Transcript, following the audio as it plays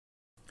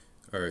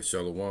All right,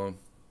 Shalom.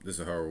 This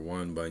is Howard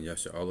One by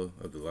Yasha Allah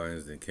of the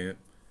Lions Den Camp,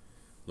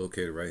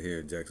 located right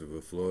here in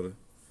Jacksonville, Florida.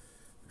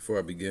 Before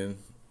I begin,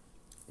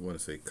 I want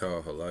to say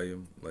Kal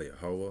Halayim La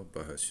Yahweh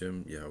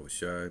Bahashem Yahweh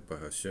Shai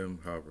Bahashem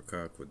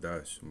Harakah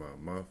Kwadash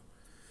Ma'amaf.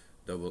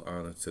 Double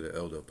honor to the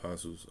elder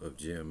apostles of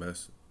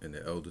GMS and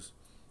the elders.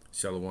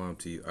 Shalom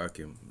to you,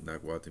 Akim,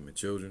 Nakwatim, and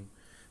children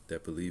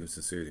that believe in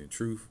sincerity and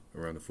truth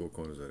around the four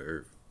corners of the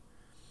earth.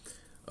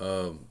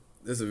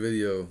 This is a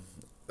video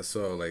I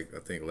saw, I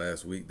think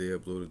last week they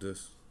uploaded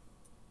this.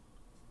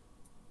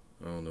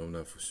 I don't know, I'm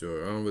not for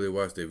sure. I don't really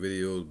watch their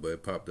videos, but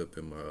it popped up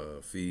in my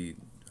feed,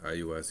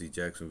 IUIC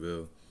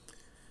Jacksonville,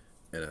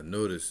 and I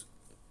noticed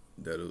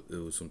that it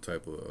was some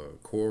type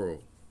of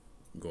quarrel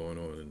going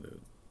on in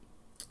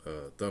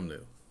the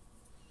thumbnail.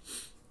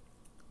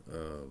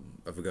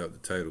 I forgot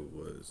what the title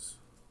was.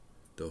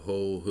 The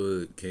whole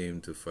hood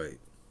came to fight.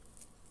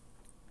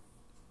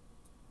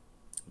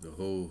 The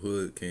whole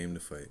hood came to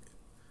fight.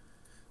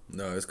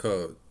 No, it's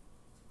called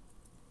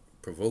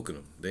provoking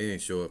them. They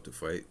ain't show up to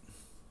fight.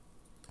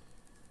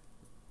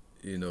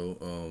 You know,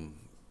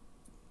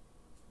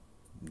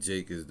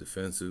 Jake is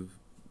defensive,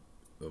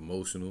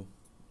 emotional,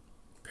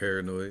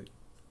 paranoid,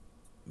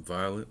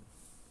 violent,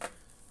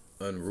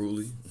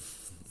 unruly.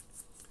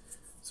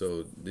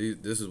 So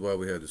this is why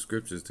we have the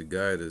scriptures to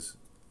guide us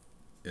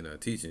in our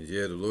teachings.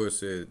 Yeah, the Lord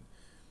said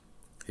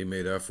he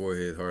made our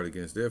forehead hard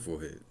against their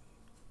forehead.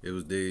 It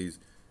was days,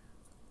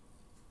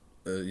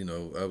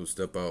 I would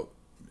step out.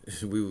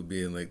 We would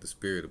be in like the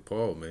spirit of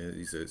Paul, man.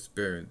 He said,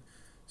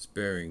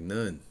 sparing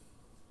none.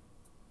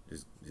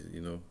 Just,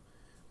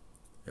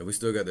 and we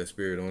still got that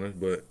spirit on us,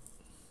 but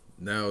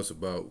now it's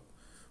about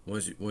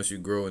once you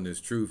grow in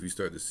this truth, you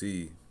start to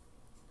see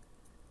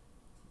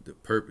the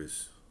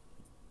purpose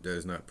that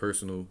is not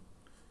personal,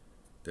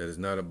 that is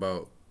not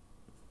about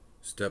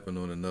stepping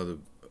on another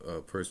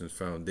person's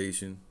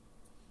foundation,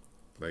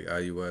 like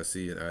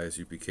IUIC and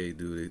ISUPK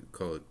do. They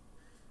call it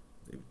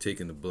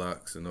taking the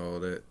blocks and all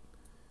that.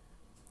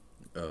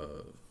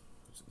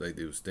 Like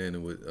they were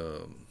standing with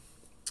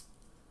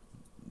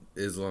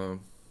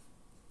Islam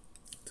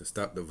to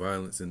stop the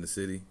violence in the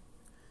city.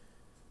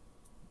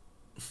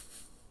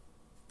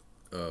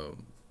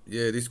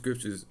 Yeah, these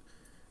scriptures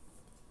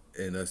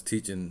and us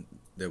teaching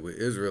that we're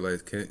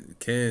Israelites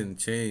can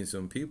change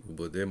some people,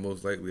 but they're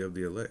most likely of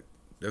the elect.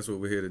 That's what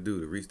we're here to do,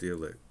 to reach the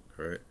elect.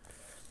 All right.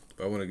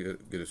 But I want to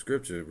get a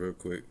scripture real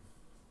quick.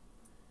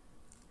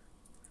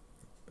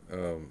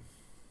 Let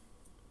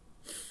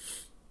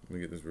me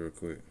get this real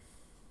quick.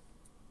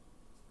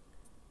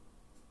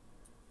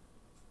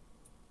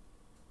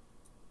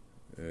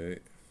 All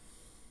right.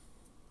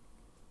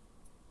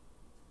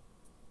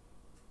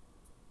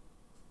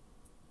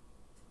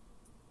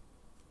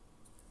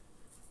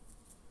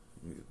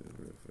 Let me get this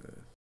real fast.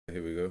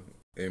 Here we go.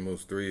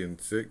 Amos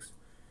 3:6.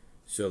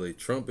 Shall a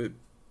trumpet?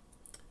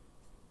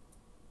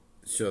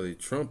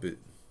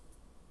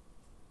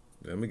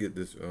 Let me get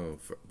this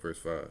verse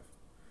 5.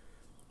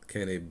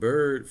 Can a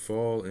bird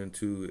fall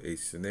into a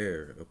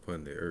snare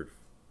upon the earth?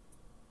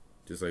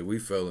 Just like we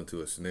fell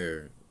into a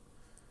snare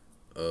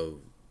of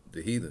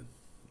the heathen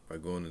by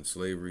going in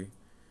slavery.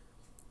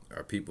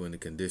 Our people in the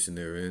condition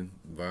they're in,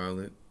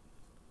 violent,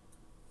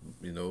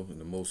 and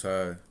the Most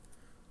High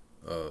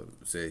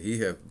said he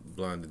have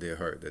blinded their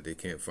heart that they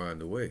can't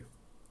find the way.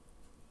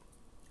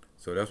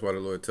 So that's why the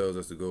Lord tells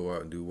us to go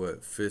out and do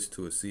what? Fish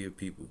to a sea of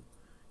people.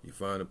 You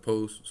find a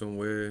post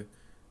somewhere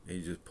and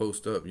you just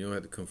post up. You don't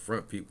have to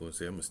confront people and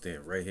say, I'm going to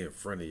stand right here in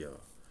front of y'all.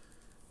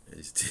 And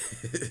it's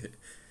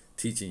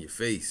teaching your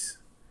face.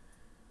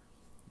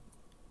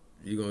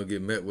 You're going to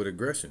get met with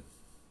aggression.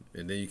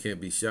 And then you can't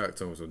be shocked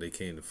so they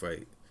came to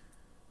fight.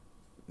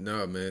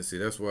 Nah, man. See,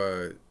 that's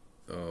why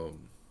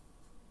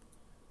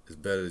it's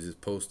better to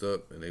just post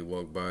up and they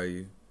walk by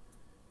you.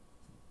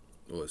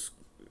 Or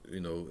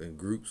in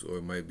groups, or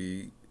it might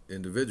be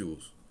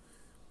individuals.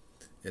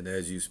 And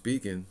as you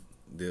speaking,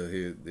 they'll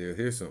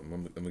hear something.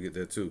 I'm gonna get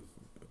that too.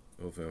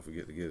 Hopefully I don't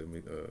forget to get it. Let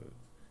me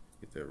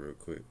get that real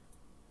quick.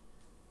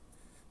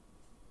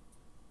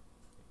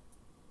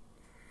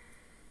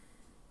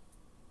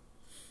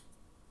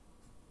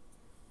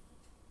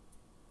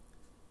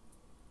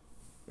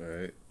 All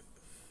right.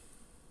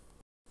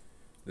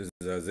 This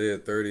is Isaiah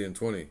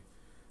 30:20.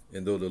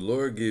 And though the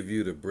Lord give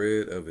you the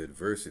bread of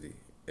adversity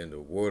and the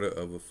water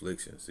of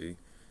affliction. See,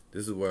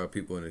 this is why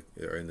people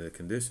are in that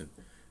condition.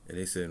 And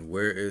they said,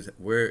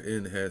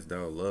 wherein hast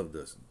thou loved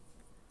us?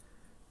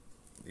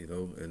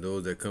 And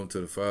those that come to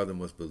the Father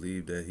must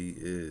believe that he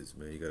is,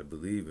 man. You got to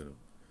believe in him.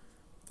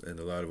 And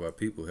a lot of our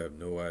people have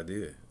no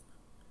idea.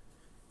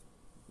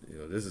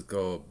 This is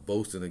called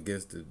boasting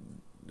against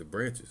the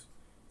branches.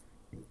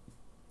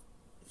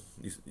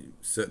 You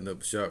setting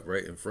up shop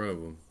right in front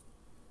of them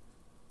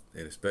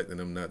and expecting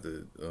them not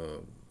to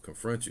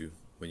confront you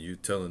when you're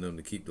telling them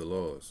to keep the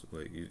laws.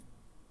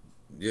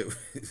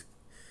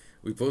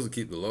 We're supposed to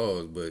keep the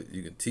laws, but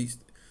you can teach.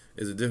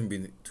 There's a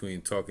difference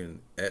between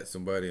talking at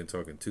somebody and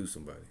talking to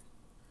somebody.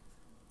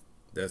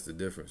 That's the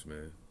difference,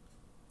 man.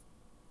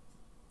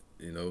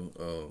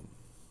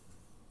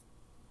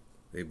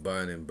 they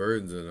binding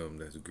burdens on them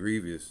that's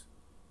grievous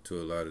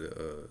to a lot of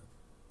the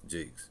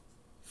jakes.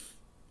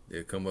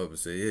 They'll come up and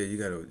say, yeah, you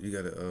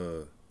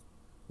gotta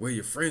wear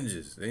your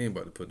fringes. They ain't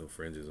about to put no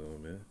fringes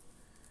on, man.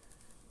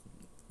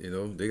 You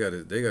know, they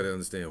gotta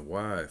understand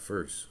why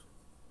first.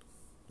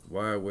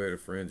 Why wear the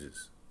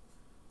fringes?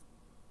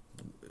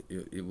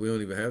 We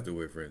don't even have to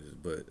wear fringes,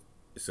 but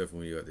except for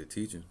when you're out there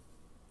teaching.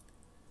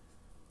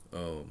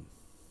 Um,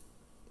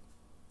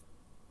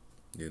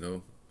 you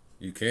know,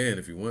 you can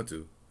if you want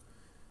to.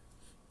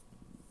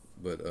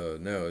 But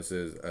now it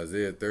says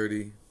Isaiah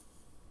 30:20.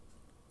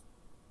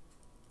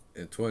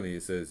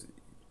 It says,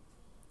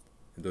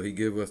 though he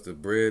give us the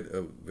bread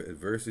of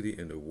adversity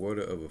and the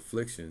water of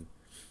affliction,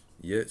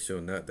 yet shall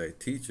not thy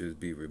teachers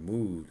be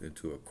removed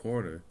into a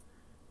corner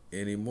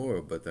any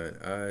more, but thine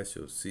eyes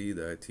shall see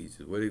thy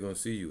teachers. Where they gonna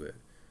see you at?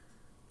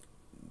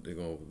 They're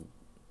gonna.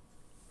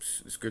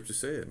 The scripture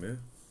said,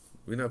 man.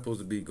 We're not supposed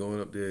to be going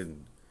up there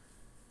and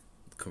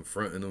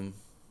confronting them,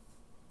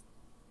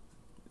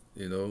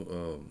 you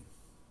know,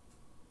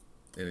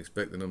 and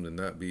expecting them to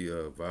not be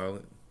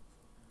violent,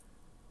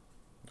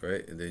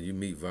 right? And then you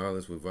meet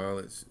violence with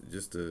violence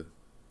just to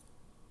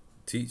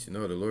teach.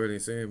 No, the Lord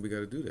ain't saying we got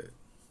to do that.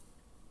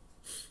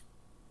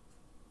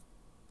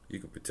 You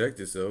can protect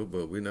yourself,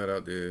 but we're not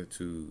out there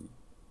to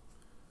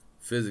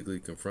physically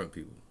confront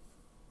people,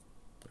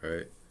 all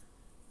right?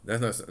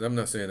 That's not. I'm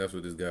not saying that's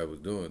what this guy was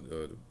doing,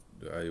 the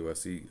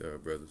IUIC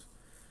brothers.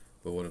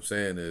 But what I'm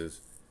saying is,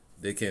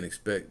 they can't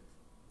expect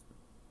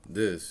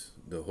this.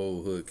 The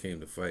whole hood came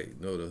to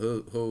fight. No,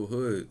 the whole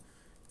hood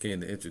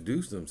came to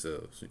introduce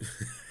themselves.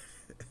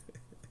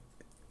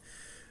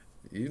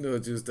 You know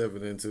what you're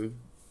stepping into.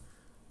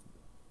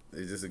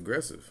 They're just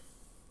aggressive.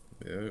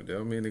 Yeah, that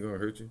don't mean they're gonna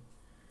hurt you.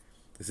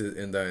 It says,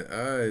 "And thine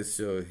eyes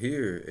shall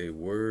hear a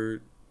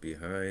word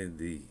behind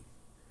thee."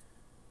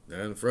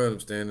 Not in front of them,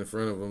 stand in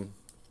front of them,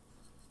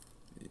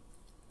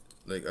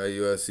 like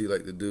IUIC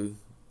like to do.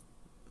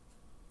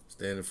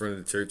 Stand in front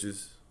of the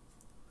churches.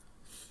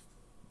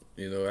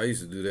 You know, I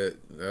used to do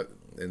that,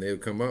 and they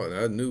would come out, and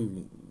I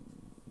knew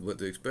what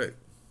to expect.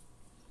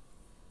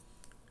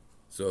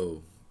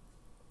 So,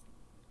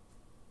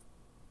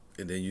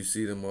 and then you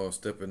see them all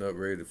stepping up,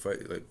 ready to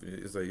fight. Like,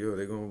 it's like, yo,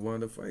 they're gonna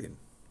wind up fighting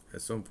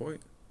at some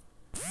point.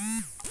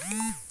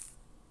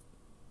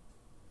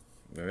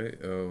 All right.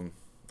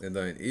 And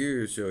thine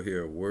ears shall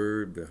hear a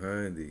word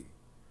behind thee,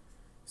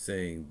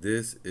 saying,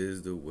 "This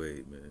is the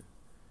way, man."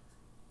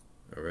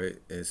 All right.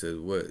 And it says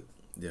what?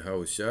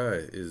 Yahweh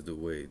Shai is the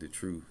way, the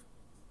truth,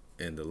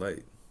 and the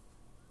light.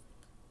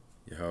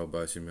 Yahweh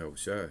Bashim Yahweh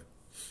Shai.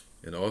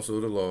 And also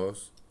the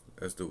laws.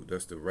 That's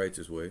the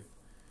righteous way.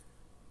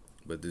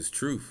 But this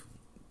truth,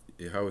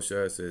 Yahweh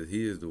Shai says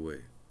he is the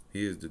way.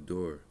 He is the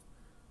door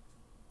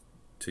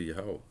to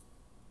Yahweh.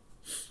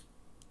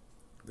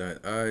 Thine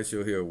eyes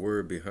shall hear a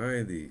word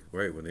behind thee,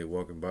 right, when they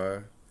walking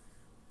by,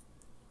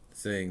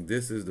 saying,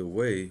 "This is the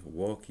way,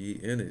 walk ye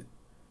in it,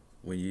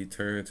 when ye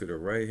turn to the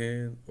right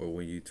hand or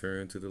when ye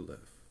turn to the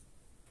left."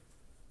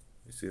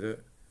 You see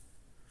that?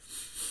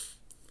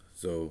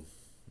 So,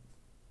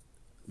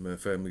 matter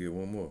of fact, let me get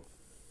one more.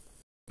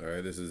 All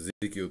right, this is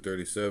Ezekiel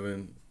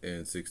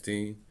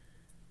 37:16.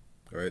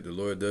 All right, the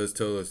Lord does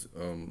tell us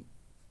in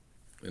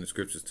the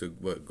scriptures to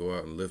what? Go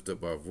out and lift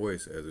up our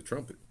voice as a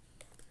trumpet.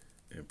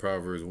 And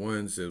Proverbs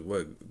 1 says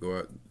what? Go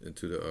out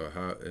into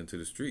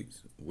the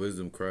streets.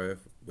 Wisdom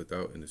crieth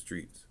without in the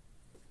streets.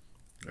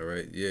 All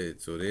right, yeah,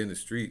 so they're in the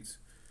streets.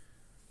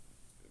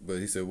 But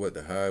he said what?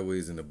 The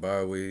highways and the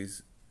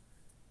byways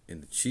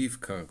and the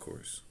chief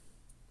concourse.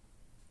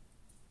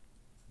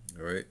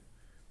 All right?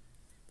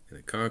 And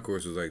the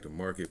concourse is like the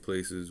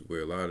marketplaces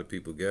where a lot of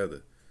people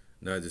gather.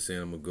 Not just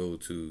saying I'm going to go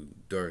to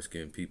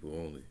dark-skinned people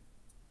only.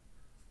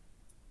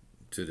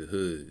 To the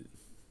hood.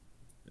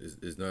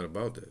 It's not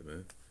about that,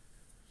 man.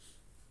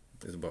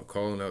 It's about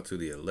calling out to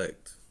the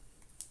elect.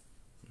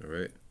 All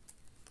right?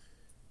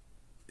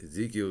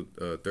 Ezekiel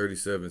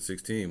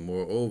 37:16.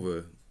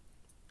 Moreover,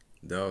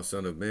 thou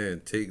son of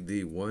man, take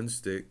thee one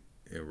stick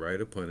and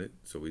write upon it.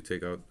 So we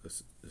take out the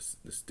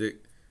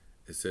stick.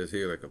 It says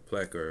here like a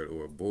placard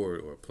or a board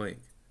or a plank.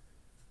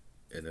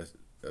 And that's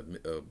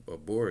a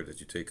board that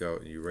you take out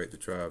and you write the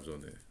tribes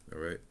on there. All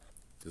right?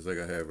 Just like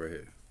I have right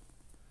here.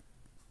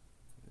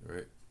 All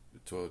right? The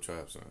 12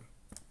 tribes sign.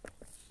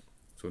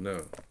 So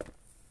now,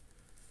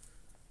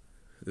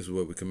 this is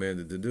what we're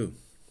commanded to do.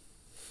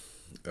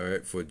 All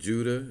right, for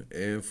Judah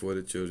and for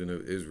the children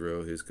of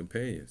Israel, his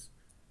companions.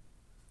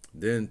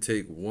 Then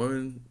take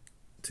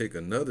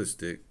another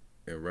stick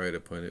and write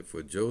upon it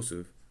for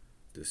Joseph,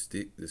 the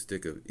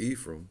stick of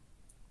Ephraim,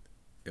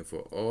 and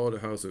for all the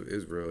house of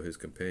Israel, his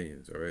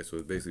companions. All right, so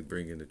it's basically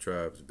bringing the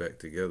tribes back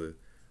together,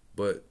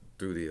 but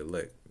through the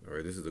elect. All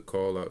right, this is a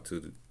call out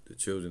to the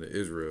children of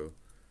Israel,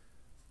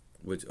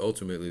 which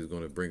ultimately is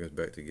going to bring us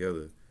back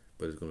together,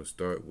 but it's going to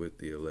start with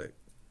the elect.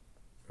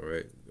 All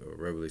right,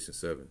 Revelation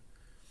 7.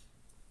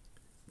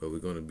 But we're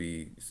going to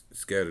be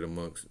scattered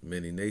amongst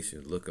many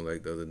nations, looking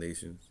like the other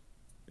nations,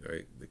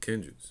 right? The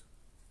kindreds.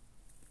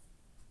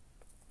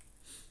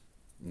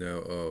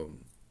 Now,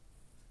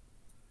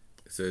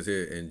 it It says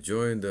here, and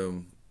join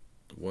them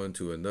one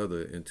to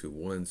another into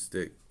one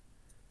stick.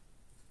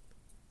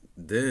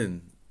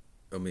 Then,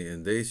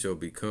 and they shall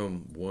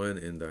become one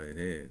in thine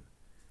hand.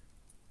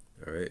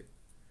 All right.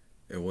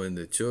 And when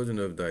the children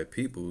of thy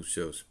people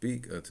shall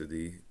speak unto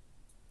thee,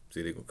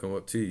 see, they're going to come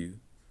up to you,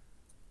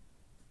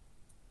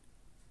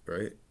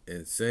 right?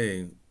 And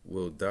saying,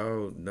 wilt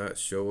thou not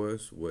show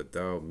us what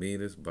thou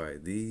meanest by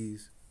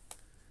these?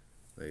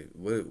 Like,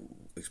 what?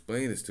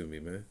 Explain this to me,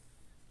 man.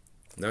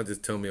 Not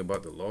just tell me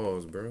about the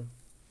laws, bro.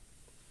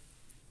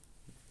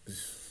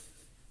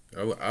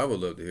 I would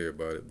love to hear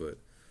about it, but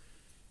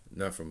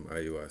not from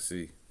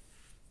IUIC.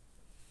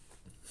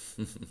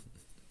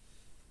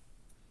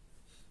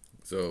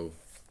 So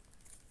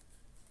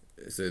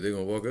it said they're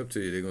gonna walk up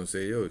to you. They're gonna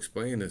say, "Yo,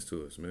 explain this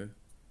to us, man."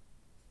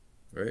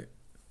 Right?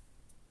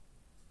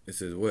 It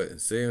says what? And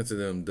say unto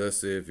them, Thus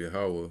saith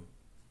Yahweh,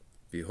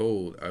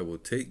 Behold, I will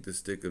take the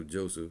stick of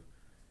Joseph,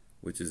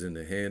 which is in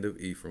the hand of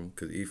Ephraim,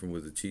 because Ephraim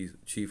was the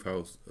chief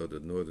house of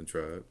the northern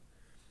tribe,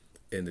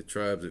 and the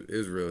tribes of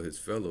Israel his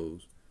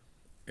fellows,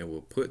 and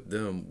will put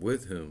them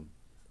with him,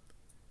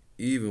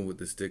 even with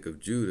the stick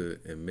of Judah,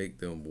 and make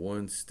them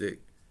one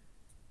stick,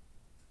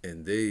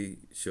 and they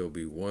shall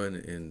be one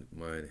in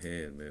mine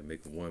hand, man.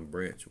 Make one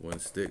branch, one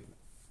stick,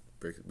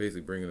 basically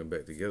bringing them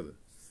back together.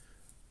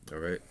 All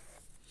right.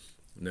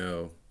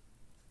 Now,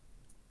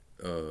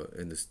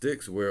 and the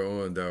sticks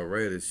whereon thou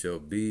writest shall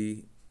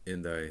be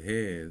in thy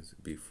hands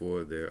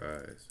before their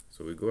eyes.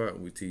 So we go out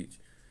and we teach,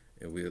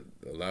 and we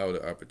allow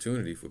the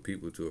opportunity for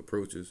people to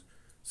approach us.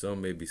 Some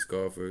may be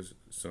scoffers,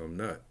 some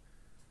not.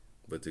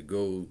 But to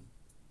go,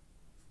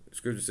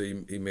 Scripture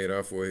says he made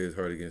our foreheads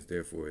hard against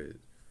their foreheads.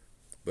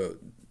 But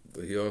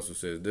he also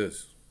says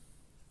this.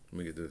 Let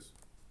me get this.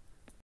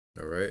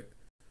 All right.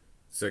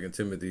 2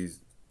 Timothy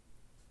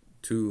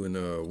 2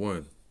 and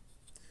 1.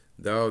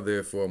 Thou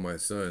therefore, my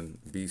son,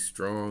 be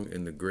strong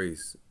in the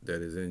grace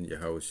that is in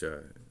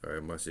Yahushua. All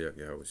right, Mashiach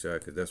Yahushua,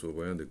 because that's what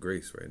we're under,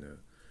 grace right now.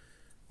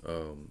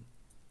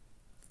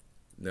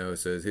 Now it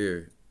says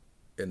here,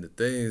 and the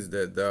things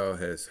that thou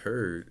hast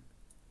heard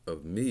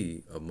of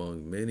me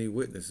among many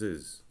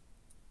witnesses,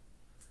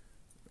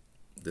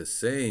 the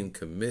same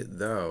commit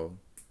thou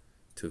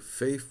to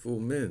faithful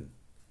men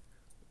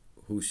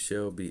who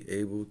shall be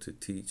able to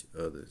teach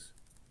others.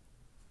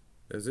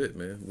 That's it,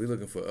 man. We're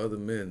looking for other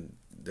men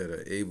that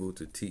are able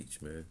to teach,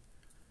 man.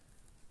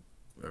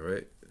 All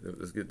right,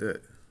 let's get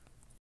that.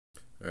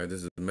 All right,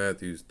 this is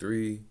Matthew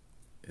 3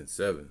 and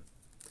 7.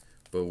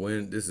 But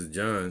when, this is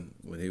John,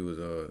 when he was,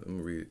 let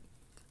me read it,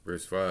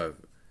 verse 5.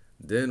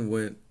 Then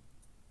went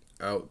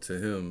out to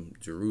him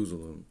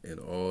Jerusalem and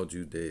all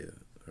Judea.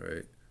 All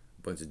right,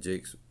 a bunch of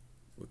Jakes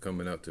were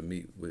coming out to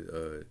meet with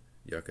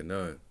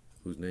Yachanan,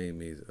 whose name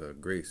means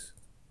grace.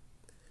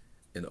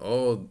 And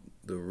all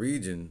the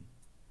region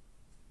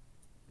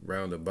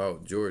round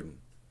about Jordan,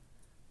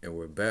 and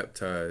were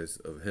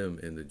baptized of him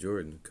in the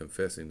Jordan,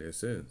 confessing their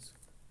sins.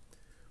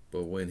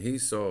 But when he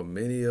saw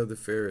many of the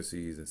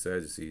Pharisees and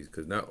Sadducees,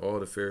 because not all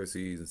the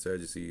Pharisees and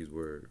Sadducees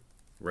were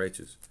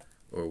righteous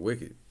or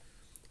wicked,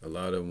 a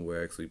lot of them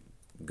were actually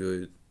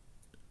good,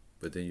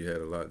 but then you had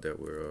a lot that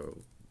were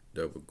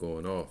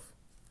going off.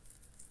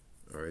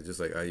 All right, just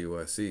like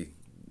IUIC.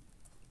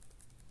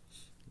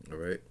 All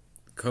right,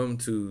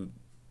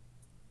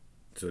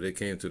 so they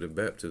came to the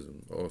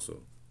baptism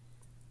also.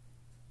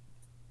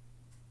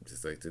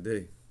 Just like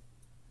today.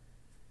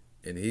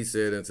 And he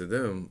said unto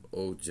them,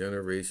 O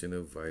generation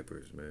of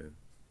vipers, man.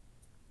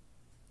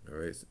 All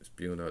right,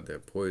 spewing out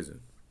that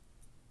poison.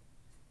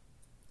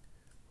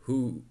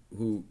 Who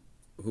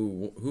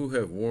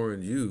have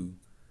warned you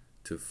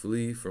to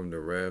flee from the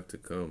wrath to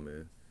come,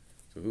 man?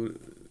 So who,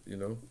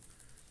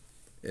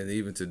 and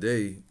even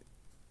today,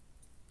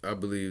 I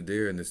believe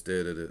they're in the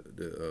stead of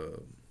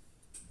the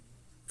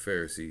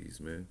Pharisees,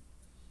 man.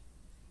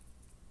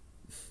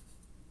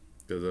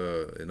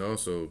 Because, and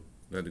also,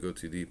 not to go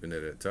too deep into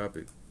that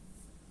topic,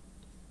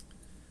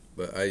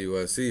 but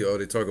IUIC, all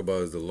they talk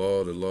about is the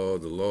law, the law,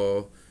 the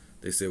law.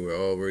 They say we're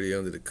already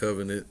under the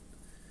covenant.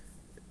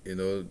 They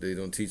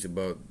don't teach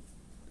about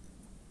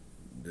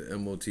the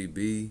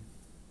MOTB,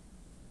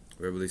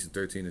 Revelation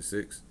 13 and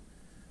 6.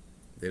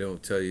 They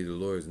don't tell you the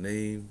Lord's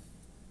name.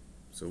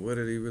 So what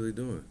are they really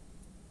doing?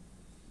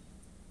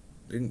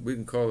 We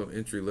can call them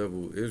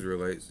entry-level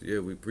Israelites. Yeah,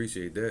 we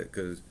appreciate that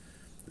because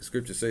the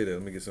scriptures say that.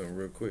 Let me get something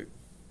real quick.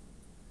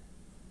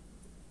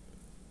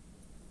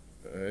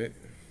 All right.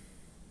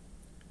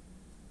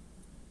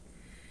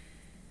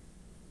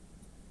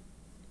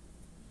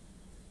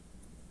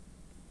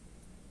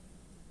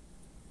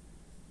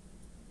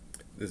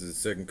 This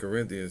is 2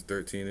 Corinthians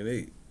 13 and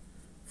 8.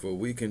 For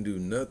we can do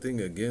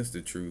nothing against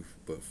the truth,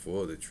 but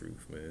for the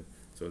truth, man.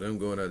 So them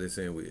going out there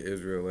saying we're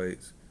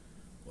Israelites,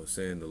 or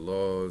saying the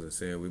laws and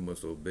saying we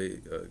must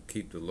obey,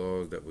 keep the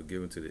laws that were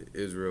given to the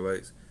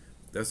Israelites,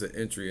 that's an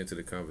entry into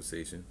the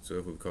conversation. So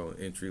if we call them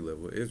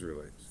entry-level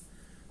Israelites.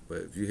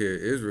 But if you hear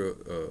Israel,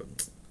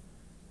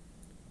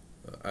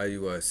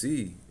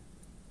 IUIC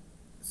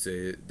say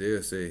it,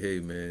 they'll say, hey,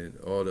 man,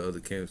 all the other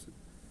camps,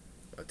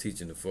 are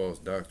teaching the false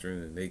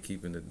doctrine, and they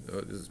keeping it.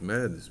 Oh, this is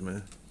madness,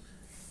 man.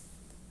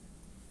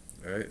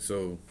 All right,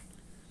 so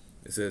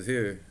it says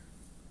here,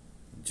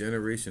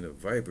 generation of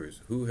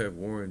vipers, who have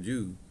warned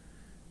you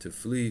to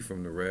flee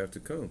from the wrath to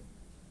come.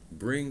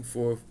 Bring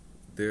forth,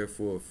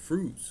 therefore,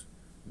 fruits,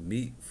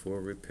 meet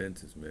for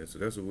repentance, man. So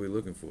that's what we're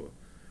looking for.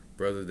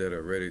 Brothers that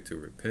are ready to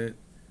repent.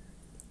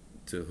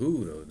 To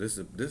who, though? This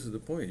is the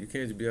point. You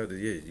can't just be out there,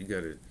 yeah, you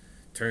got to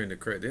turn to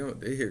Christ.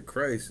 They hear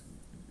Christ,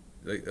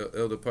 like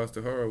Elder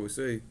Pastor Hara would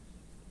say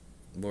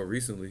more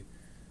recently.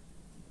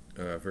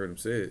 I've heard him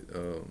say it,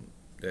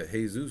 that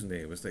Jesus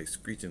name. It's like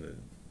screeching the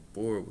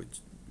board with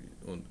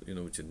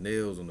your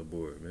nails on the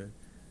board, man.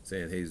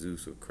 Saying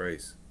Jesus or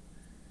Christ.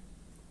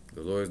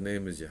 The Lord's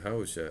name is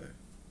Yahushua,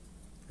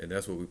 and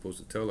that's what we're supposed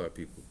to tell our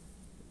people.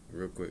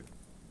 Real quick.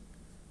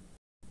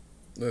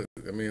 Look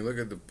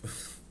at the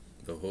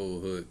the whole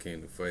hood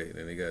came to fight,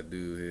 and they got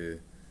dude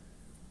here.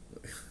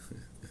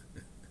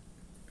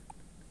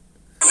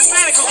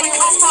 Understand it, because we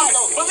come from it.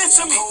 But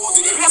listen to me,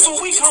 that's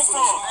where we come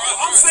from.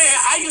 I'm saying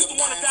I used to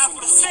want to die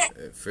for the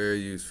sake. Fair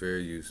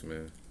use,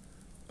 man.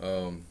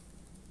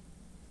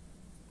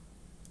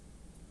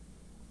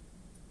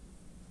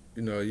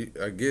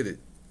 I get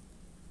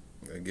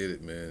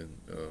it, man.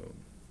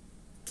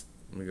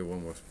 Let me get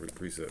one more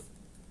precept.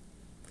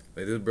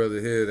 Like this brother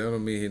here, that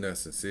don't mean he's not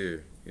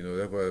sincere.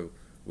 That's why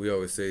we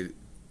always say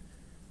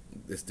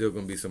there's still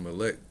gonna be some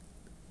elect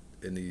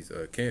in these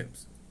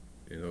camps.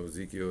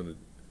 Ezekiel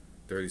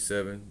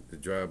 37, the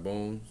dry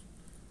bones.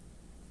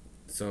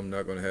 Some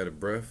not gonna have the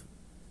breath,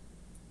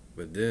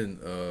 but then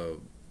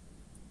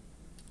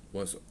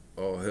once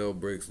all hell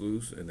breaks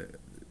loose and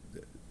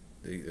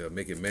they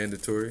make it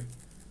mandatory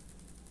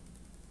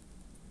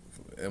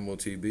for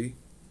MOTB.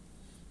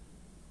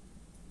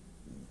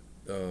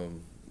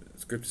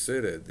 Scripture say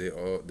that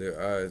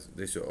their eyes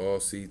they shall all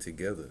see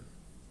together.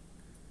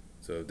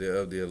 So if they're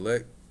of the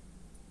elect,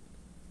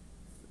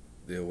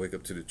 they'll wake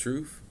up to the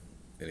truth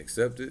and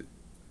accept it.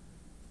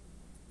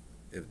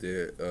 If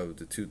they're of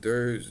the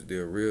 2/3,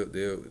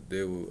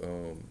 they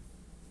will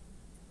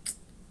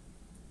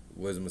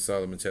Wisdom of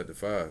Solomon chapter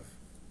 5.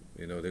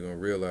 They're gonna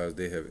realize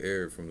they have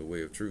erred from the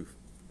way of truth.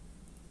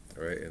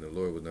 All right, and the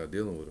Lord was not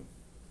dealing with them.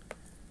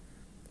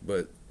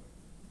 But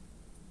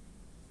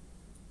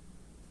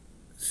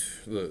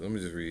look, let me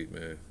just read,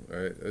 man. All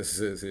right, it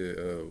says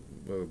here,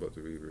 what I'm about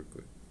to read real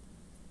quick.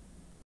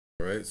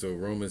 All right, so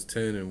Romans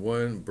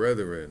 10:1,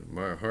 brethren,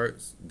 my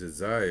heart's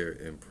desire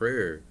and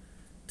prayer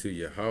to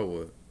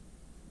Yahweh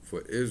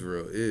for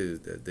Israel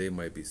is that they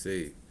might be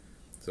saved.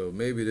 So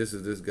maybe this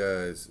is this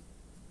guy's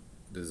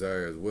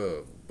desire as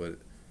well, but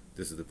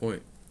this is the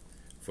point.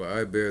 For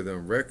I bear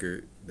them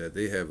record that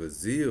they have a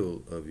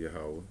zeal of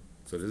Yahweh.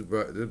 So this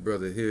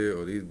brother here,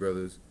 or these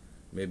brothers,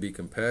 may be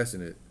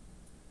compassionate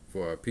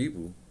for our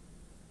people,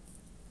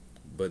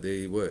 but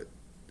they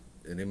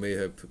and they may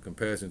have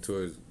compassion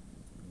towards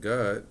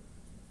God,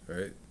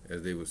 right?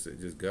 As they would say,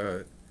 just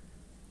God,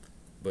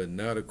 but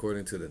not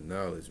according to the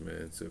knowledge,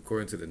 man. So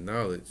according to the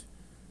knowledge,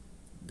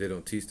 they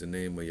don't teach the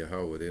name of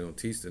Yahweh. They don't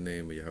teach the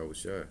name of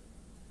Yahushua.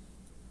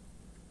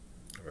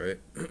 All right?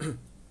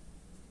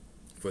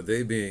 For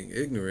they being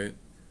ignorant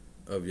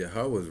of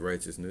Yahweh's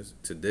righteousness,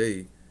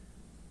 today,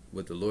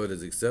 what the Lord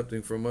is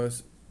accepting from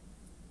us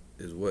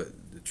is what?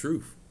 The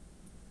truth.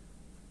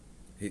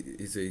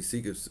 He said he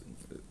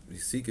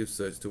seeketh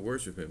such to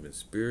worship him in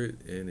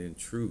spirit and in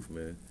truth,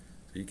 man.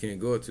 So you can't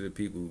go up to the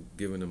people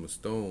giving them a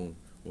stone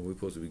when we're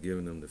supposed to be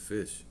giving them the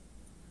fish.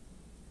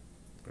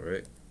 All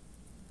right?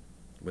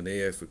 When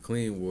they ask for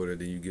clean water,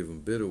 then you give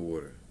them bitter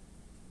water.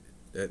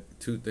 That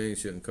two things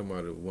shouldn't come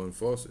out of one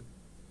faucet.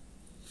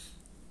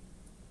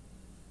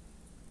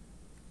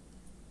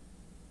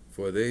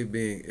 For they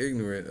being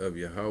ignorant of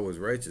Yahweh's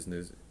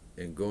righteousness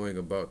and going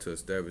about to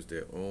establish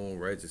their own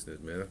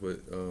righteousness, man. That's what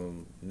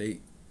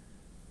Nate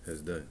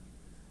has done.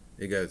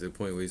 It got to the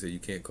point where he said you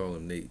can't call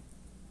him Nate.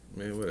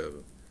 Man,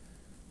 whatever.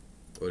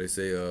 Or they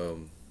say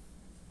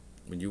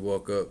when you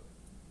walk up,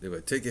 they're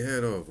like, take your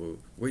hat off, or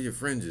where your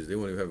fringes. They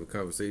won't even have a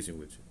conversation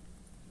with you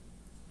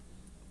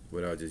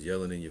without just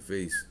yelling in your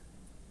face.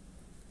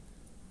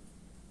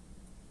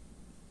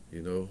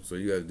 So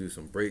you got to do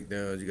some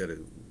breakdowns. You got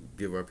to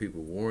give our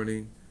people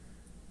warning.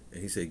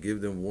 And he said,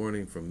 give them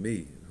warning from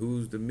me.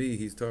 Who's the me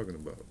he's talking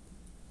about?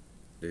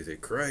 They say,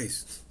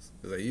 Christ.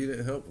 It's like, you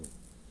didn't help him.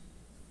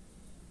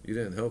 You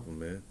didn't help him,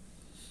 man.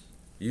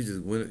 You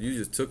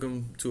just took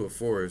him to a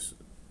forest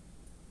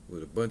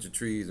with a bunch of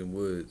trees and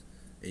woods,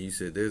 and you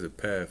said, there's a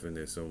path in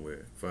there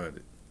somewhere. Find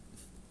it.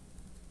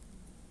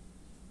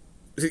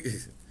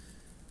 It's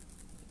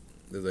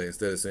like,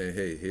 instead of saying,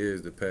 hey,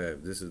 here's the path.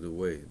 This is the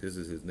way. This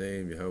is his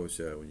name,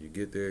 Yahushua. When you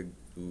get there,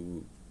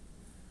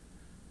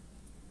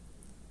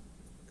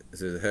 it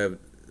says,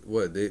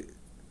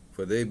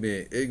 for they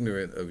being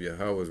ignorant of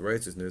Yahweh's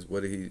righteousness,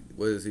 what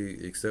is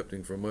he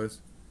accepting from us?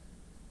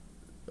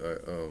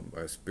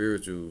 Our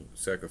spiritual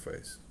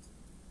sacrifice.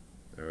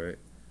 All right.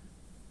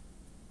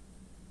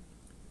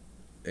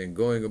 And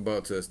going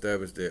about to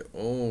establish their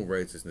own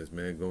righteousness,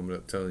 man. Going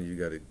up telling you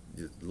got to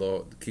just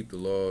law, keep the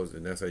laws,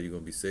 and that's how you're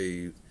gonna be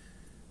saved.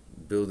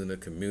 Building a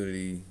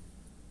community.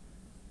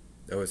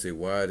 I would say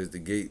wide is the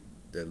gate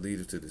that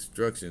leadeth to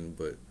destruction,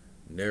 but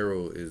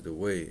narrow is the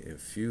way, and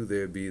few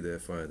there be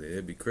that find it.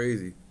 It'd be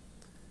crazy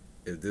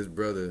if this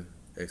brother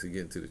actually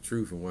get into the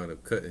truth and wind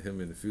up cutting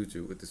him in the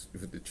future with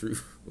the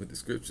truth, with the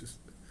scriptures.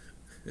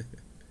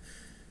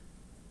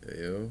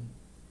 You know?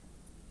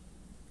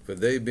 For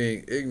they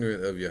being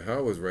ignorant of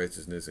Yahweh's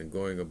righteousness and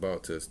going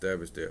about to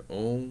establish their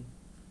own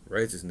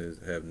righteousness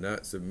have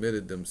not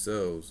submitted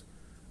themselves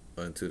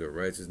unto the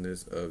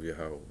righteousness of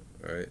Yahweh.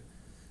 All right?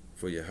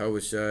 For Yahweh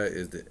Shai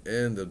is the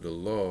end of the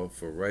law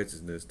for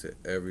righteousness to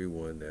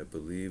everyone that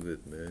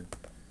believeth, man.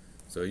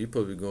 So you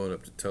supposed to be going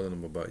up to telling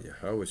them about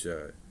Yahweh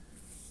Shai.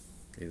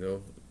 You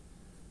know?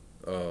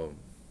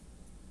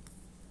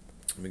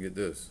 Let me get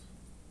this.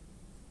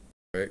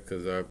 Right?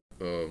 Because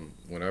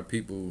when our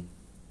people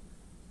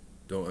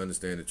don't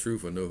understand the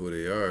truth or know who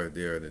they are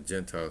in a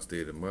Gentile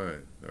state of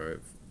mind. All right?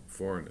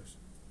 Foreigners.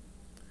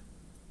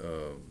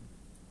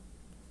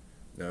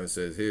 Now it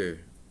says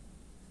here,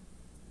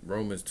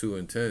 Romans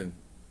 2:10,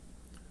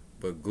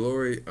 but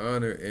glory,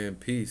 honor, and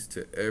peace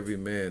to every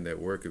man that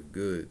worketh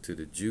good, to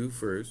the Jew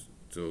first,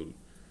 so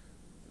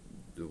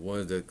the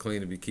ones that claim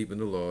to be keeping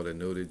the law, that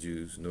know they're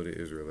Jews, know they're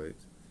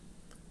Israelites,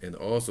 and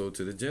also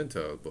to the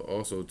Gentiles, but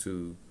also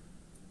to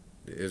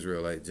the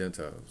Israelite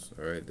Gentiles,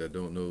 all right, that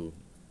don't know,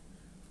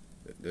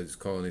 they're just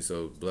calling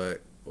themselves black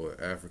or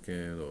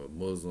African or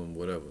Muslim,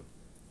 whatever.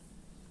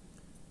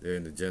 They're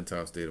in the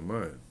Gentile state of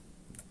mind,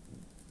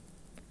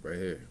 right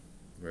here,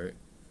 right?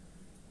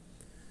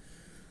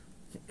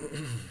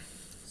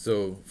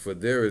 So, for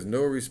there is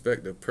no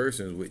respect of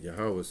persons with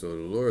Yahweh. So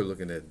the Lord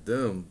looking at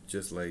them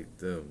just like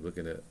them,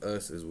 looking at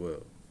us as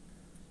well.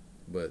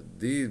 But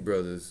these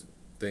brothers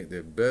think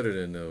they're better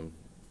than them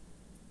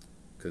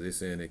because they're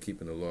saying they're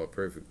keeping the law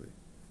perfectly.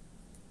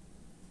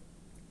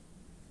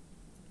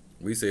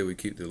 We say we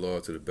keep the law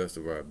to the best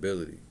of our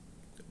ability,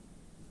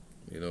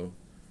 you know?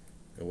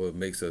 And what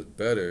makes us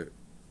better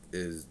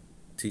is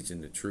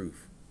teaching the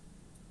truth.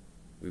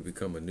 We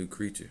become a new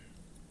creature.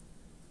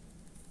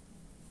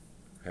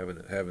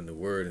 Having the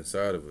word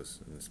inside of us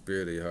and the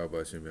spirit of Yahweh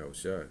Hashem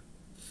Yahushua.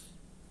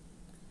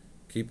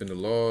 Keeping the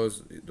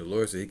laws, the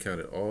Lord said he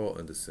counted all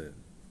under sin.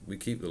 We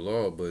keep the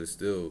law, but it's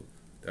still,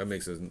 that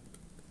makes us,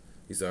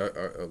 he said,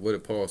 what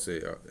did Paul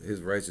say?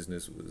 His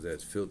righteousness was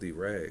as filthy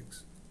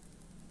rags.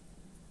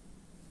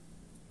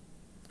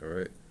 All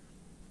right?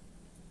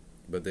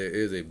 But there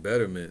is a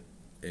betterment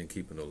in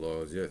keeping the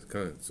laws, yes,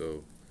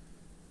 so,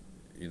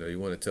 you know, you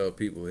want to tell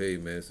people, hey,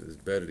 man, it's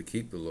better to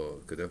keep the law,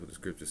 because that's what the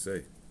scriptures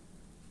say.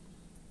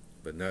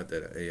 But not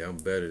that, hey, I'm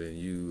better than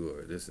you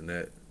or this and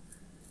that.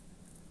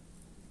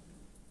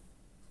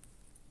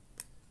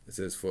 It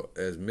says, for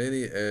as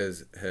many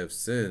as have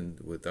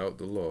sinned without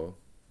the law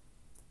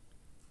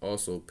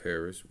also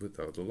perish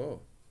without the law.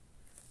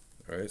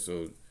 All right,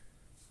 so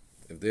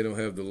if they don't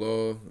have the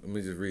law, let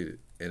me just read it.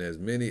 And as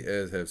many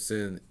as have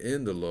sinned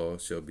in the law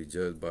shall be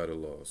judged by the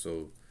law.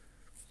 So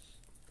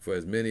for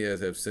as many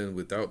as have sinned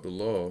without the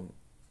law,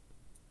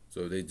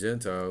 so they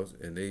Gentiles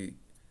and they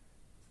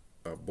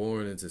are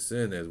born into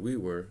sin as we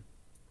were,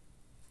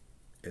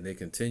 and they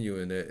continue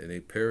in that and they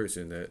perish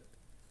in that,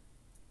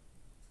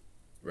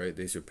 right?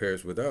 They should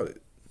perish without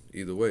it,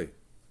 either way.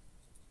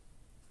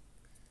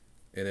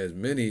 And as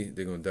many,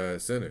 they're going to die a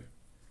sinner.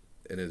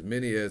 And as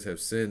many as have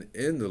sinned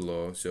in the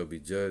law shall be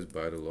judged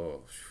by the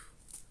law.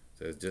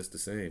 So it's just the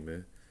same,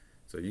 man.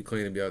 So you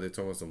claim to be out there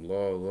talking about some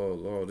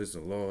law, this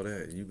and law,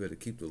 that, and you better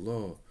keep the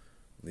law.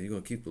 And you're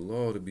going to keep the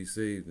law to be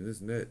saved and this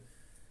and that.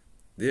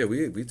 Yeah,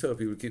 we tell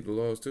people to keep the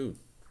laws too.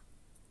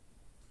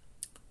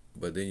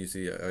 But then you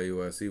see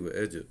IUIC with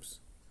Egypt's.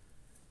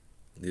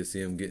 You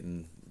see them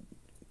getting,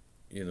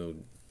 you know,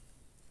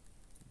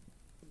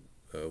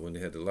 when they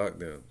had the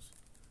lockdowns.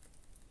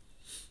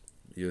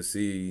 You'll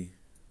see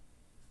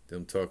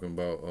them talking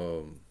about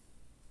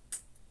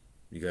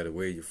you got to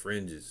wear your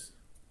fringes,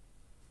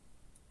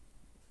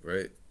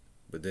 right?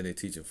 But then they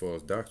teaching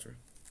false doctrine.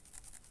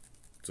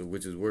 So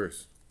which is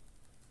worse?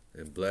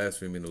 And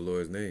blaspheming the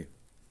Lord's name.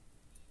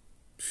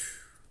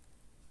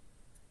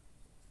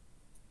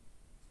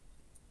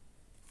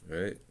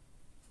 Right?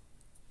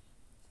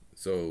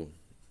 So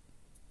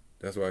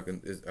that's why I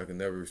can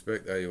never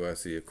respect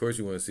IUIC. Of course,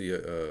 you want to see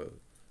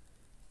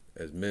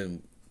as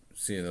men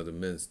seeing other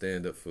men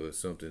stand up for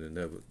something and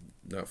never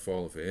not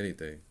falling for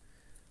anything.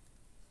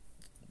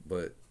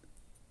 But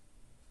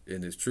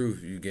in this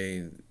truth, you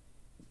gain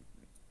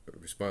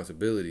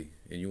responsibility,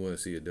 and you want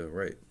to see it done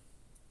right.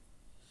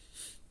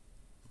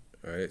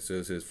 All right. So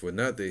it says, "For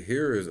not the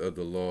hearers of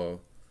the law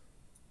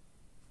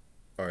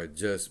are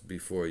just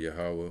before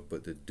Yahweh,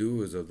 but the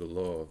doers of the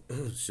law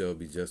shall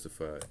be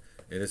justified."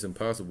 And it's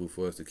impossible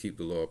for us to keep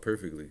the law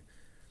perfectly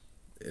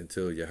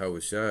until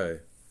Yahweh Shai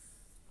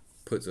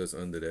puts us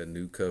under that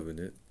new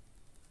covenant,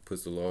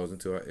 puts the laws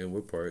into our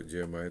inward part,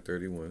 Jeremiah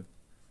 31,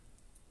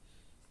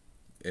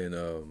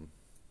 and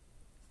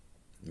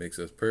makes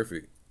us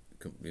perfect.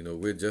 You know,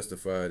 we're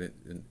justified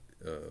and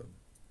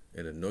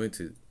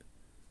anointed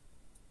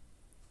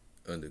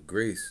under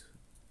grace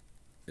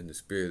in the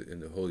spirit, in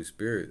the Holy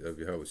Spirit of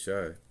Yahweh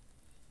Shai,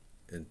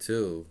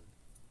 until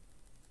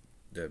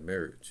that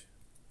marriage.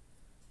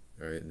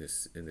 All right,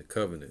 in the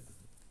covenant,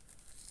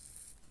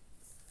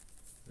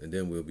 and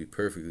then we'll be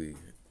perfect,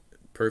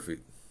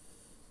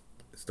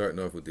 starting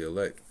off with the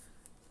elect,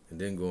 and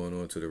then going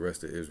on to the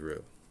rest of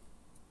Israel.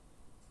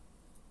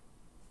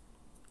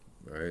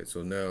 All right,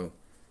 so now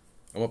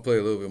I'm gonna play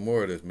a little bit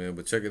more of this, man.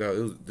 But check it out.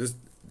 It was this.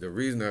 The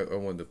reason I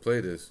wanted to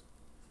play this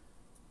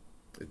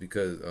is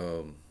because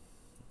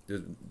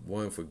there's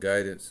one for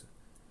guidance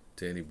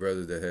to any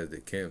brothers that has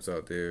their camps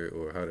out there,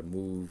 or how to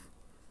move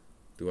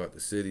throughout the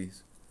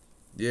cities.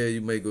 Yeah,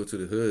 you may go to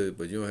the hood,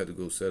 but you don't have to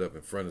go set up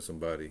in front of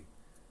somebody,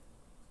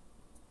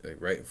 like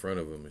right in front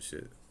of them and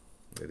shit.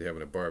 Like they're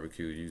having a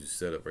barbecue, you just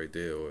set up right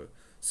there, or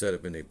set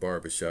up in a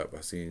barber shop.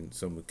 I seen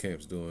some of the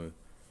camps doing,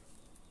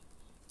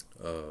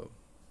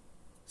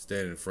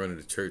 standing in front of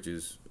the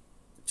churches,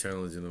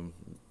 challenging them.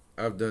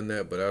 I've done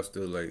that, but I've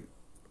still like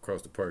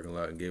across the parking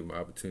lot and gave them an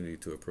opportunity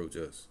to approach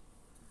us.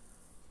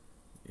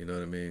 You know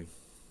what I mean?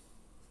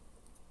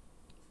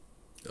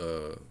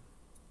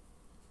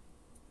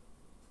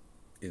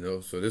 You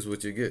know, so this is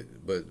what you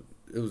get. But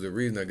it was the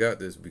reason I got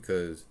this,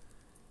 because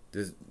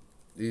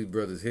these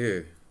brothers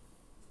here,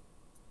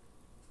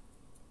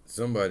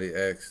 somebody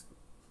asked,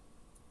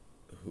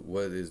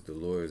 what is the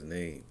Lord's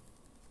name?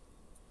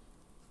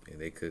 And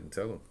they couldn't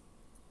tell them.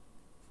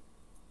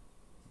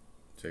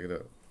 Check it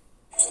out.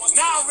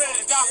 Now I'm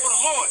ready to die for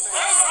the Lord.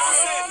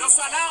 No,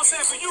 son, now I'm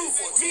saying for you,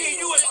 me and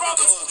you as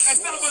brothers,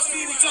 instead of us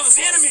being each other's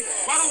enemy,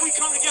 why don't we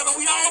come together?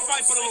 We all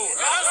fight for the Lord.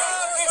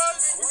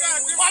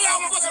 Why y'all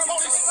want to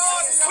police?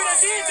 We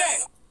done did that.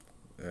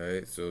 All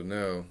right, so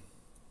now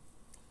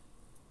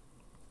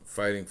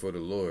fighting for the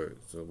Lord.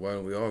 So why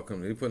don't we all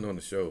come? He putting on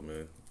the show,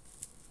 man.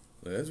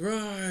 Like, that's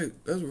right.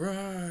 That's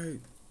right.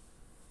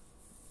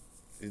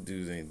 These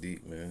dudes ain't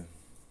deep, man.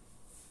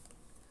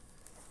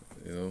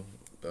 You know.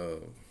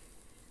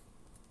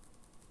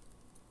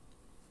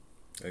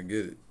 I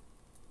get it.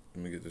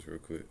 Let me get this real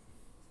quick.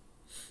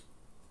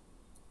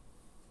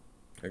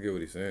 I get what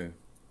he's saying.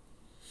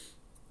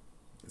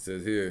 It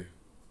says here,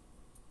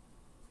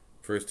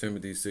 1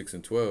 Timothy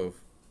 6:12,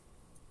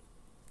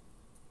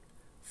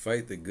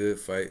 fight the good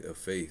fight of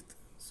faith.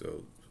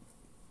 So,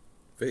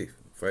 faith.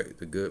 Fight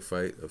the good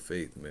fight of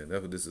faith, man.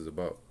 That's what this is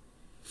about.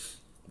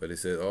 But it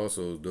said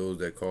also, those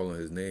that call on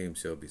his name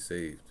shall be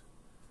saved.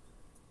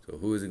 So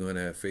who is he going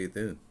to have faith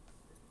in?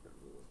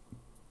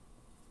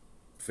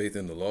 Faith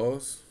in the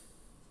laws?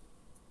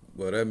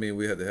 Well, that means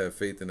we have to have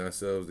faith in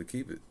ourselves to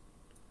keep it.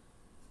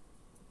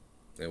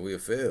 And we'll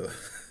fail.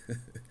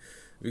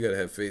 We got to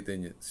have faith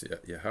in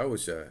Yahweh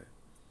Shai.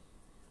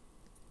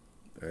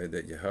 All right,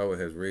 that Yahweh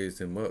has raised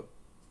him up.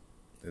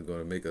 Is going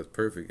to make us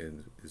perfect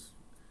and is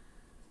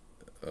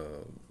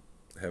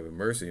having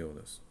mercy on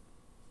us.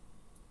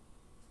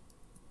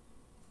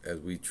 As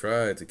we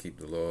try to keep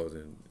the laws,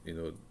 and, you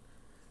know,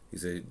 he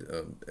said,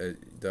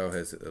 thou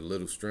hast a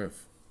little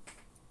strength.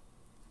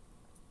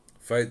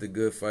 Fight the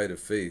good fight of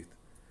faith.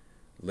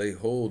 Lay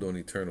hold on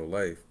eternal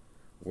life,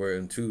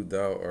 whereunto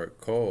thou art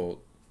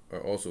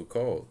also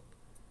called,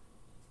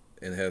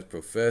 and has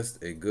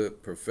professed a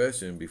good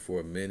profession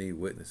before many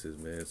witnesses,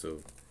 man. So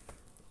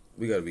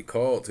we got to be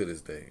called to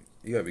this thing.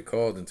 You got to be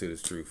called into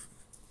this truth.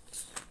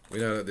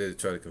 We're not out there to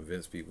try to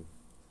convince people.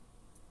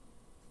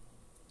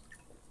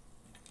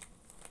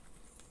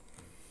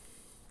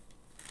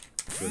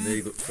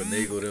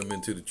 Finagle them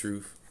into the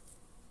truth.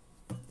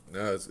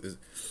 Now it's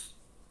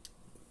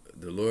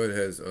the Lord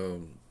has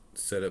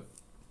set up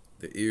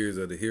the ears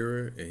of the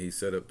hearer, and he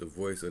set up the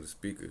voice of the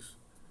speakers.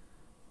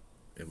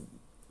 And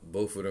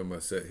both of them are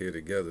set here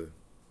together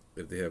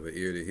if they have an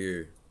ear to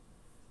hear,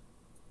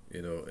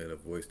 you know, and a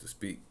voice to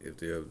speak if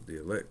they have the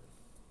elect.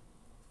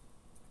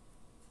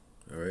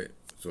 All right,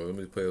 so let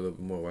me play a little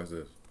bit more. Watch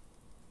this.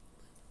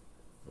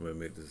 I'm going to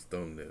make this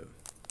thumbnail.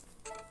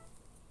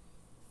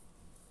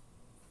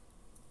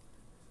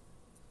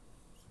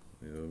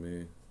 You know what I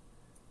mean?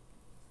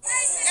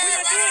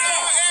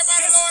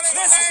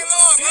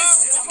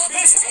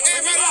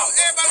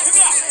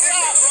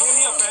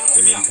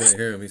 You couldn't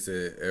hear him. He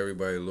said,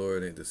 everybody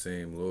Lord ain't the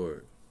same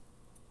Lord.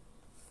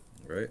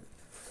 Right?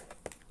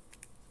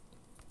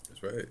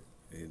 That's right.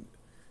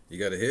 You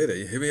got to hear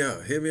that. Hear me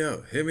out. Hear me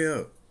out. Hear me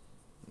out.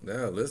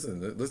 Now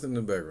listen in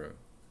the background.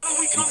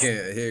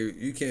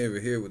 You can't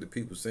even hear what the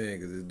people saying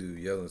because this dude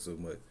yelling so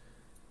much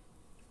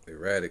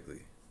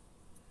erratically.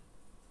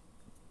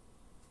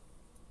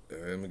 All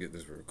right, let me get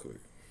this real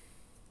quick.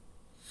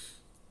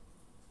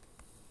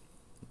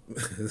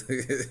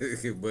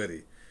 Look at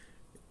Buddy.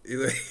 He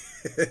like,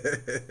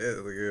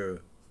 look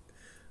at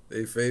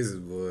they faces,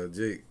 boy.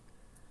 Jake,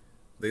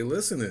 they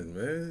listening,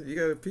 man. You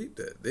gotta peep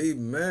that. They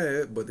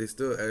mad, but they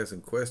still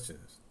asking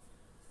questions.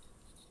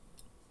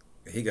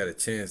 And he got a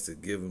chance to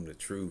give him the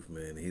truth,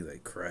 man. He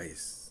like,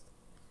 Christ.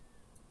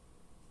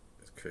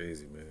 It's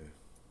crazy, man.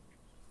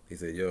 He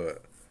said, yo,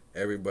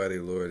 everybody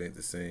Lord ain't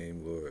the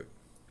same Lord.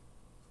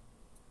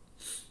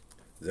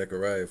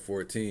 Zechariah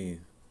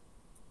 14.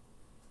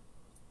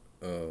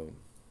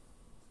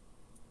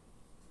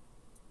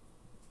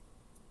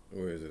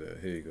 Where is it at?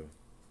 Here you go.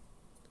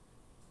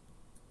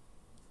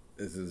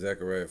 This is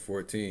Zechariah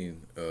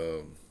 14.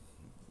 All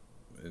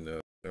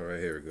right,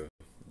 here we go.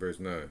 Verse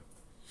 9.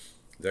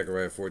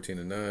 Zechariah 14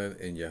 and 9.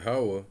 And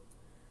Yahweh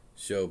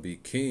shall be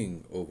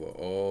king over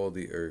all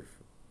the earth.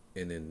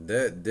 And in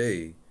that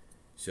day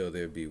shall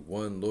there be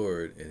one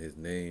Lord, and his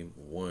name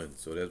one.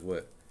 So that's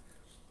what.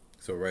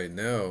 So right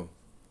now,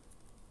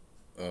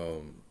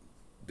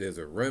 there's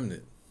a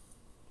remnant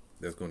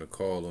that's going to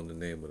call on the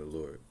name of the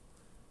Lord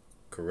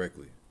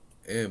correctly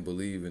and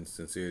believe in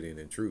sincerity and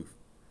in truth.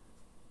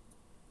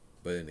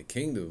 But in the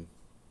kingdom,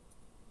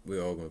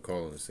 we're all going to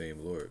call on the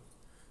same Lord.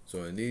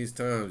 So in these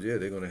times, yeah,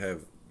 they're going to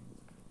have,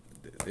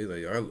 they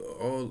like,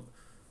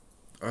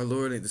 our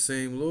Lord ain't the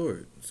same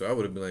Lord. So I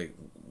would have been like,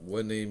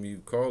 what name you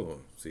call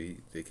on? See,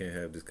 they can't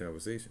have this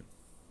conversation.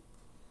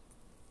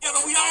 Yeah,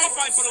 but we all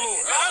fight for the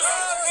Lord.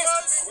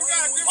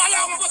 Why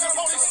y'all want to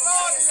police?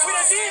 We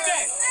done did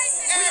that.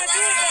 We done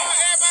did that.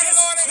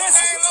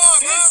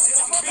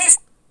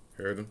 Listen.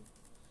 Heard him?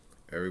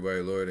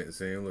 Everybody Lord ain't the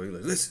same Lord. He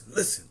like,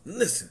 listen.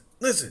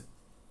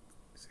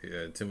 See,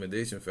 that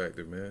intimidation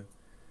factor, man.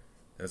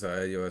 That's how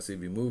AUIC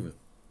be moving.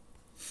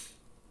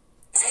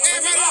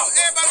 Hear me out.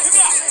 Hear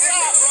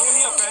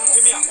me up, man.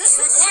 Hear me out.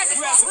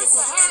 You asked a good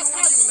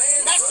question.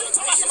 That's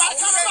somebody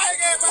coming back.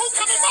 Who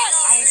coming back?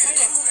 I ain't saying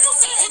that. You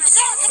said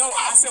God. No,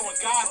 I said when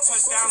God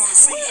touched down on the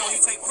scene, though, he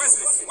take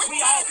precedence.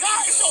 We all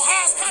God is your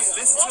highest cousin.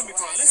 Listen to me,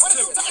 bro. Listen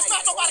to me. It's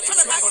not nobody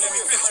coming back. Let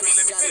me finish. Let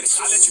me finish.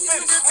 I'll let you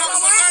finish.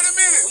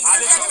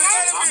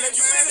 I'll let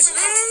you finish.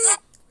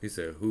 He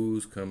said,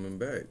 who's coming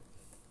back?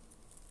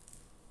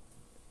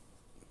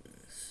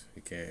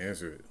 He can't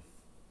answer it.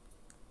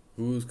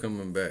 Who's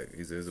coming back?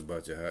 He says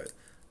about your heart.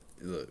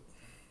 Look,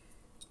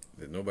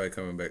 there's nobody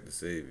coming back to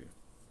save you.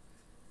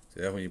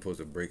 See, that's when you're supposed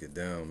to break it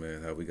down,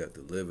 man, how we got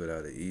delivered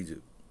out of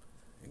Egypt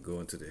and go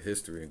into the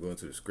history and go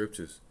into the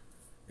scriptures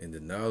and the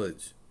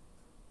knowledge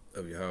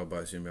of Yahweh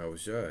B'Shem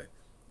Yahushai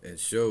and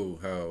show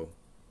how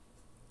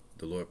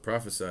the Lord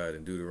prophesied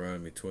in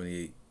Deuteronomy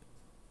 28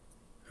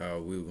 how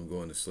we were going to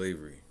go into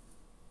slavery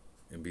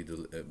and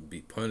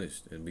be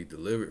punished and be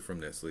delivered from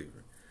that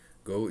slavery.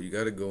 You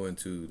got to go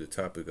into the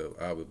topic of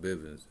Abba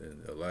Bivens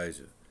and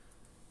Elijah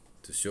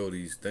to show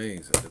these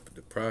things,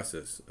 the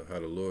process of how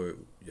the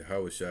Lord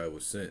Yahushua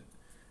was sent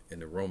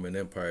and the Roman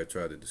Empire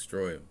tried to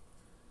destroy him.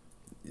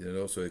 You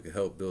know, so it could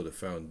help build a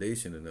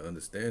foundation and the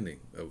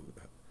understanding of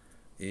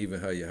even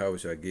how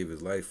Yahushua gave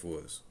his life for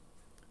us,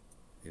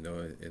 you know,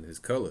 and his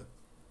color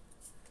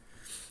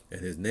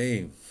and his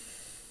name,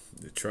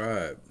 the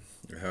tribe,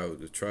 how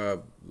the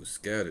tribe was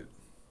scattered.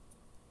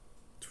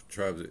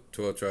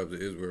 12 tribes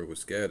of Israel were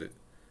scattered.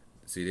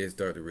 See, they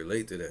start to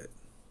relate to that.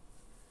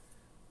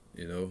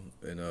 You know,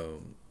 and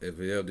if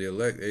they have the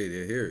elect, hey,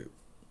 they hear it.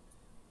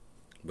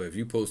 But if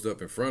you post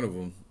up in front of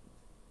them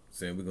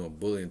saying we're gonna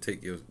bully and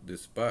take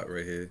this spot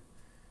right here,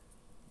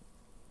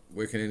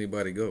 where can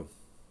anybody go?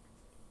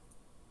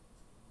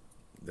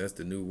 That's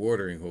the new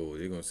watering hole.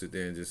 They're gonna sit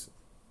there and just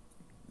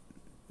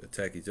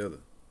attack each other.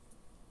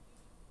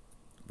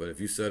 But if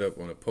you set up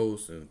on a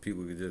post and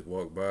people can just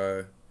walk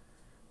by,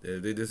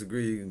 if they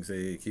disagree, you can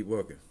say, hey, keep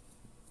walking.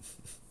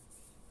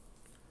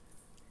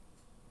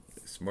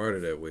 It's smarter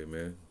that way,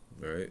 man.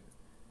 All right.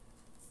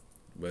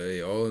 But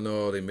hey, all in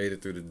all, they made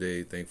it through the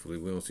day. Thankfully,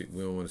 we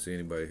don't want to see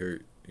anybody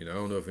hurt. You know, I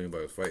don't know if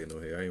anybody was fighting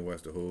on here. I ain't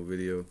watched the whole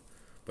video,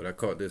 but I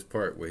caught this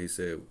part where he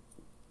said,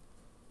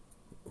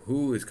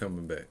 "Who is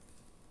coming back?"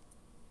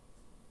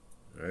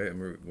 All right, I'm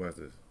gonna watch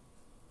this.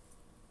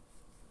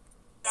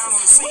 Down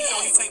on the scene,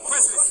 though, he take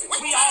precedence.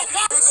 We all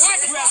got it.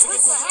 You asked a good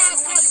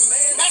question.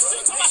 That's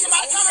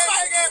somebody coming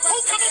back. Who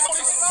coming back?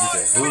 He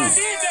said, "Who?" We done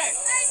did that.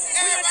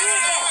 We done did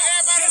that.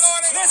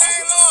 Listen.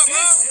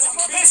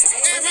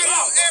 Hear me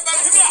out. Hear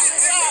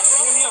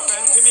me up,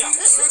 man. Hear me out.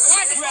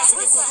 You asked a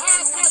good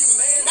question.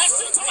 That's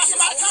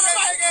somebody coming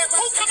back.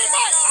 Who coming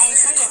back? I ain't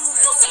saying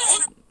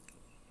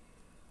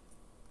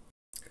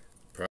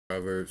that.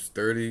 Proverbs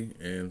 30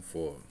 and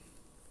 4.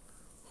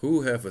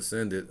 Who hath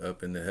ascended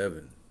up into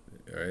heaven?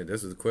 All right,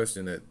 this is a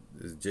question that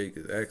Jake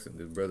is asking,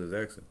 his brother's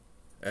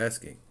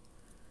asking.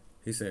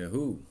 He's saying,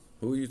 who?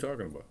 Who are you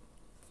talking about?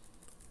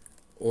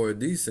 Or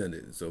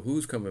descended. So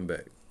who's coming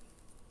back?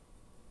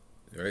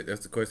 All right,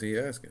 that's the question he's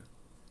asking.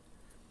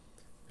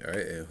 All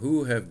right, and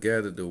who have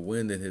gathered the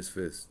wind in his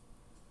fist?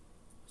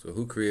 So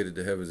who created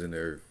the heavens and the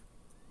earth?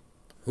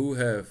 Who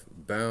have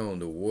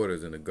bound the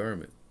waters in a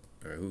garment?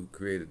 All right, who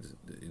created,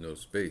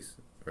 space,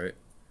 right?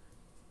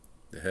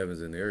 The heavens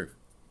and the earth.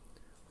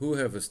 Who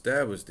have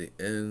established the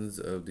ends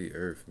of the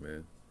earth,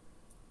 man?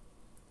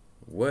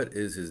 What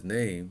is his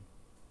name?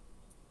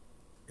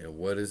 And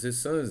what is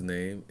his son's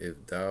name,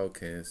 if thou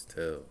canst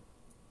tell?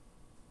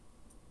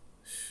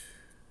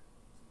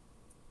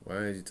 Why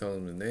didn't you tell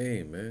him the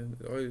name, man?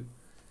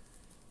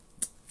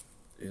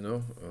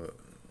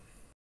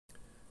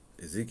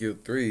 Ezekiel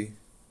 3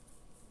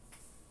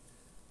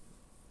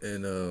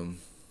 and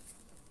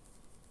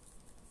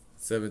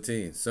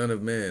 17. Son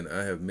of man,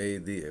 I have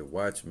made thee a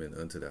watchman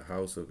unto the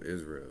house of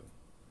Israel.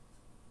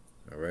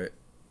 All right.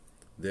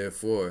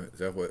 Therefore, is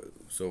that what?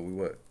 So we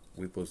what?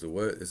 We supposed to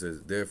what? It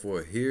says,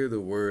 therefore, hear the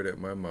word at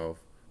my mouth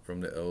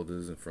from the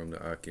elders and from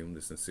the Akim,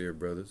 the sincere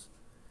brothers,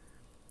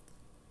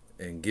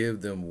 and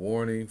give them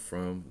warning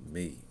from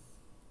me.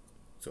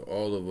 So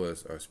all of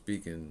us are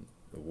speaking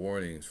the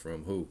warnings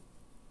from who?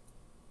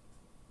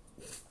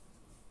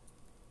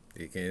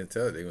 You can't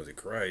tell it. They're going to say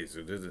Christ.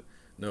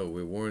 No,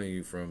 we're warning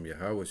you from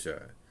Yahweh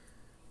Shai.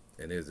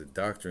 And there's a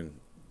doctrine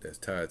that's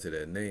tied to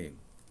that name.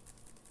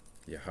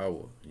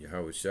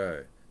 Yahweh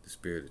Shai, the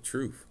spirit of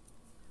truth.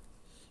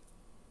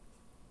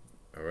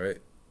 All right?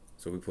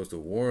 So we're supposed to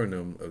warn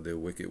them of their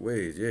wicked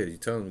ways. Yeah, you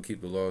tell them to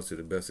keep the laws to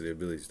the best of their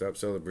ability. Stop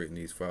celebrating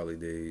these folly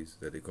days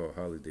that they call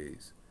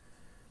holidays.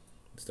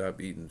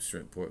 Stop eating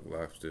shrimp, pork,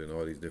 lobster, and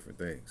all these different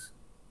things.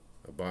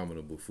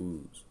 Abominable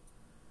foods.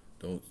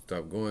 Don't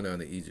stop going down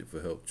to Egypt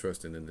for help,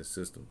 trusting in this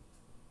system.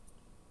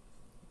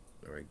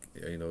 All right,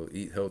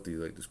 eat healthy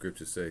like the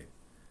scriptures say.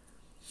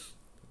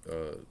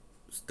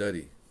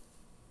 Study.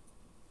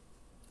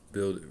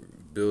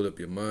 Build up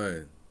your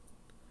mind.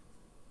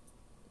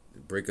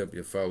 Break up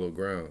your fallow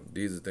ground.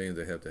 These are things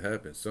that have to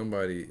happen.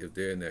 Somebody, if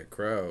they're in that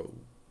crowd,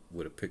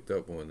 would have picked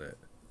up on that.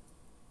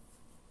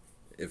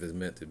 If it's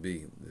meant to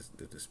be,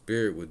 the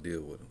spirit would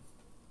deal with them.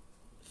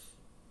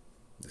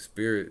 The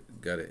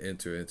spirit got to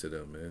enter into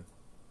them, man.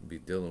 Be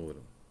dealing with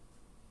them.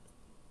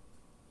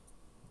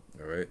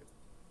 All right.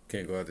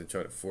 Can't go out there and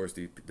try to force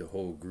the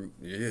whole group.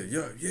 Yeah.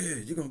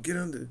 You're gonna get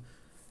under.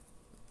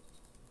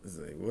 It's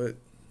like what?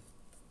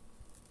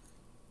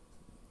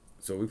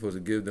 So we're supposed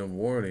to give them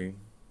warning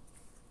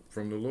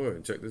from the Lord.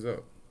 And check this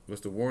out.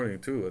 What's the warning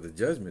too of the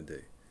judgment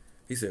day?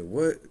 He said,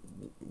 "What?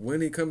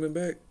 When he coming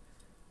back?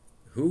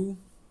 Who?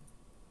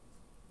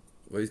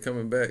 Well, he's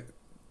coming back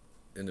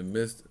in the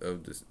midst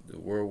of the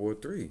World War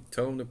III.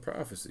 Tell them the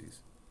prophecies."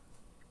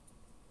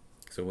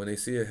 So when they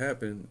see it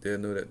happen, they'll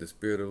know that the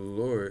Spirit of the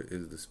Lord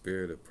is the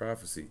spirit of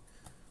prophecy,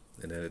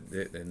 and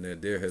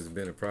that there has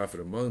been a prophet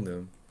among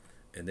them,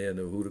 and they'll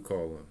know who to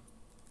call on.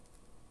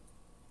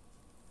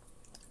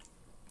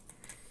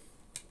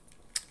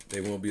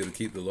 They won't be able to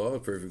keep the law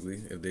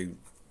perfectly if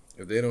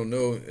they don't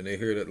know and they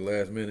hear it at the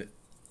last minute.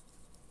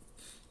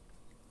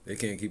 They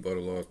can't keep all the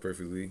laws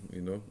perfectly,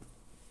 and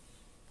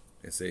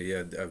say,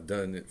 "Yeah, I've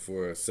done it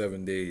for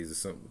 7 days or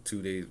something,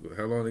 2 days." But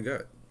how long they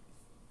got?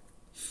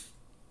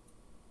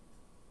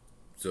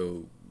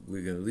 So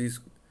we can at least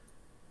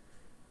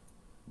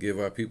give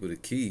our people the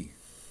key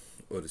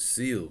or the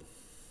seal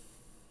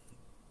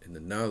and the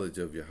knowledge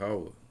of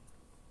Yahweh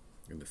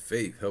and the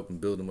faith, help them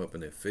build them up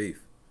in their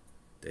faith,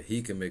 that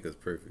he can make us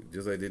perfect,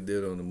 just like they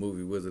did on the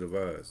movie Wizard of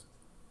Oz.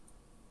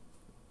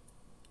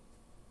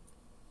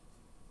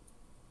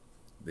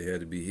 They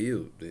had to be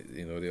healed.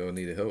 They all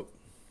needed help.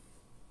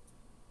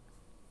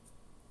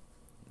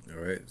 All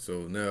right,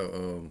 so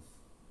now,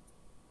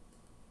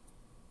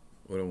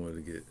 what I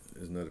wanted to get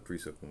is another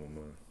precept on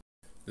my mind.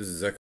 This is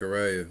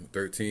Zechariah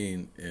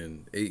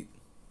 13:8.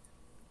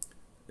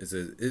 It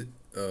says,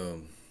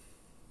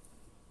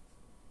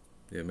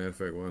 matter of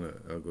fact, why not?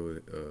 I'll go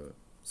with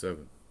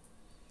 7.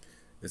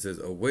 It says,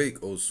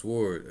 "Awake, O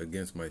sword,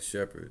 against my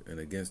shepherd, and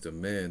against a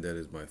man that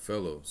is my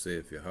fellow,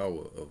 saith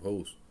Yahweh of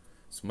hosts.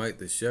 Smite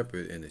the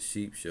shepherd, and the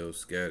sheep shall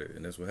scatter."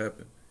 And that's what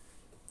happened.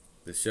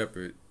 The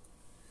shepherd,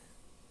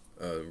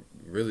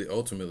 really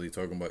ultimately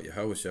talking about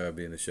Yahweh Shai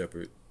being the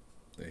shepherd,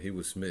 and he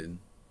was smitten,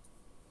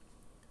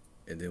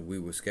 and then we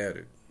were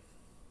scattered.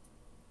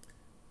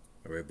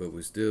 All right, but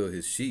we're still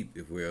his sheep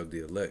if we're of the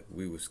elect.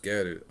 We were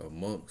scattered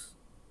amongst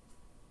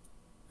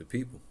the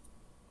people.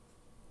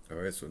 All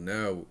right, so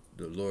now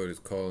the Lord is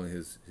calling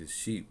his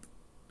sheep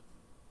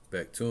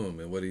back to him.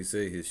 And what did he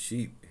say? His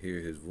sheep hear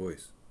his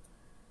voice.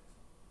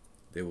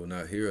 They will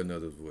not hear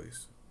another's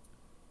voice.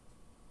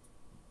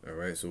 All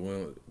right, so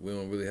we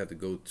don't really have to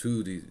go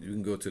to these. You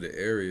can go to the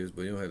areas,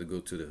 but you don't have to go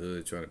to the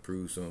hood trying to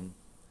prove something.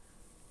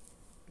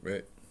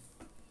 Right?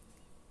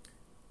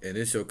 And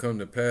it shall come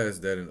to pass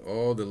that in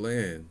all the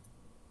land,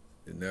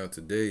 and now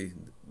today,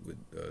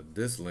 with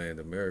this land,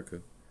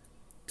 America,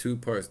 2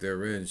 parts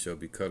therein shall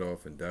be cut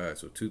off and die.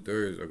 So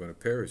 2/3 are going to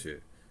perish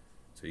here.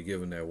 So you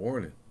give them that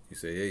warning. You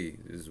say, "Hey,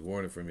 this is a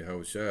warning from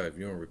Yahweh Shai. If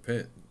you don't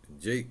repent,"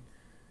 and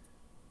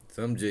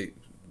some Jake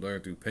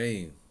learn through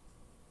pain.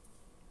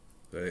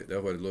 Right?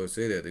 That's why the Lord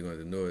say that. They're going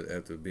to know it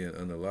after being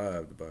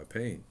unalived by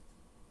pain.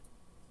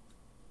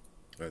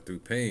 Through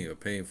pain, a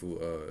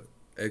painful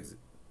exit.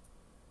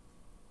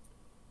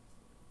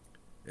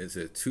 It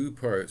said 2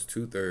 parts,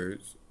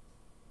 2/3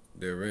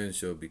 therein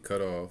shall be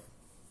cut off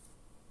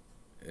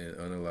and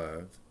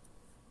unalived,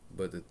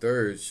 but the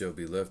 1/3 shall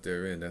be left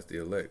therein. That's the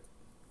elect.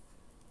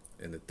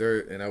 And the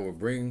 3rd, and I will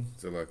bring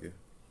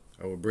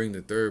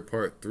the 3rd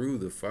part through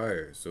the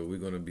fire. So we're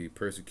going to be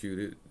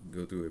persecuted,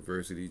 go through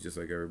adversity just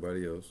like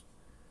everybody else,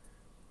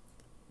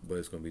 but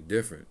it's going to be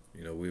different.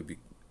 We'll be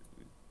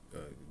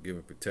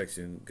given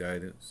protection,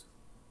 guidance,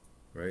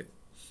 right?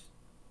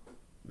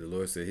 The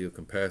Lord said he'll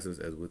compass us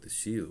as with a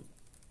shield,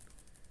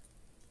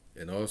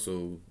 and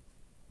also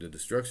the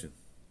destruction.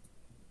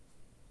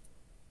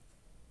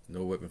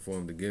 No weapon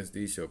formed against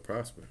thee shall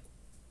prosper.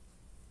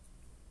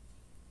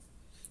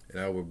 And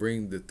I will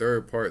bring the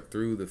third part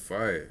through the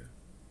fire,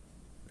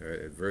 right,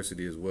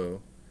 adversity as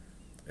well,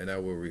 and I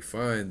will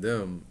refine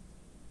them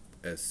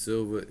as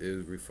silver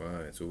is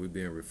refined. So we're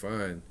being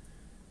refined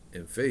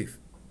in faith,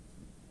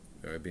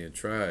 right, being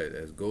tried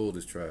as gold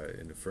is tried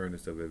in the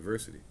furnace of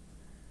adversity.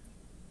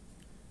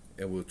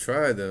 And will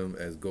try them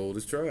as gold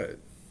is tried.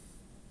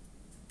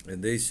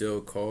 And they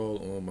shall call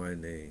on my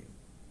name.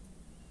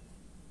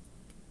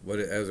 What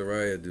did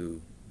Azariah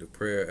do? The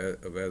prayer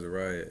of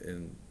Azariah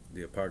in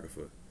the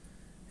Apocrypha.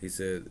 He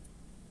said,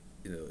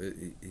 you know,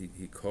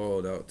 he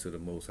called out to the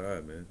Most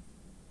High, man,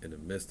 in the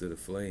midst of the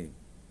flame.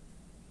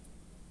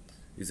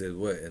 He said,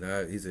 what?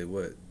 He said,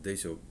 what? They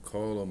shall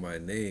call on my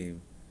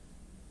name,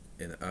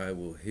 and I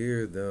will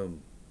hear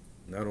them.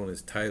 Not on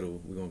his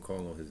title, we're going to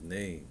call on his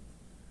name.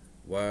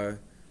 Why?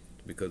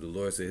 Because the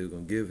Lord said he was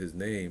going to give his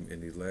name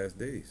in these last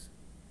days.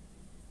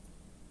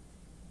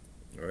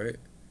 All right?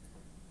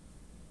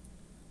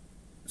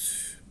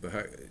 But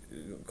how,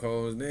 call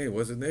on his name.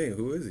 What's his name?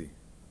 Who is he?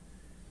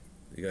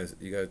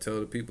 You got to tell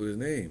the people his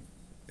name.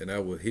 And I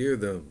will hear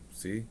them,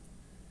 see?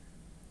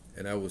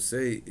 And I will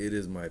say, it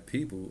is my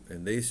people,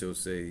 and they shall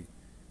say,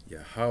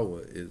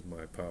 Yahweh is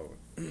my power.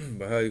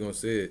 But how are you going to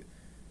say it?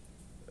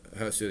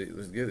 How should it?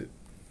 Let's get it.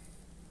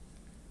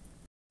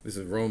 This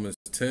is Romans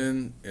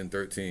 10 and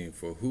 13.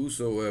 For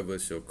whosoever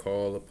shall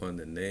call upon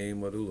the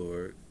name of the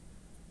Lord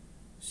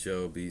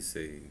shall be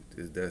saved.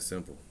 It's that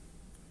simple.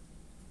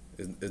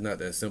 It's not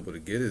that simple to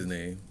get his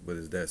name, but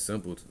it's that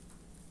simple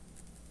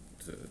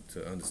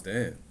to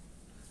understand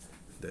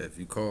that if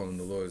you call on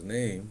the Lord's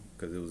name,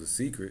 because it was a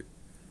secret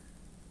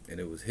and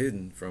it was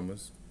hidden from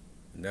us,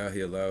 now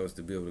he allows us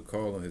to be able to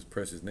call on his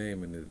precious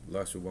name in the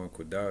Lashawan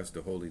Kodash,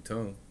 the holy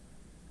tongue,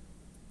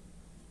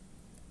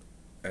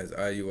 as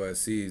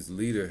IUIC's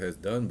leader has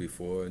done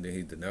before, and then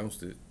he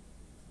denounced it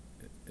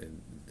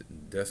and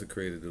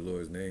desecrated the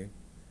Lord's name.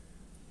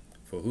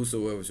 For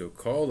whosoever shall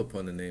call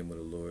upon the name of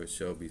the Lord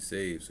shall be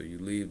saved. So you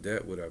leave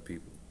that with our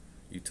people.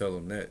 You tell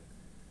them that,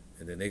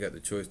 and then they got the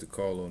choice to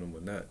call on him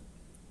or not.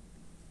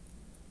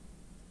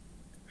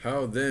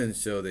 How then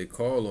shall they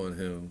call on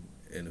him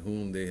in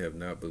whom they have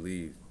not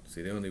believed?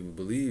 See, they don't even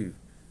believe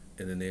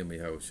in the name of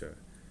Yahushua.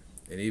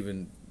 And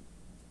even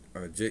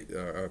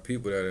our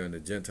people that are in the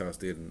Gentile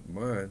state of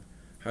mind,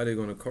 how are they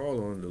going to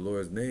call on the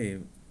Lord's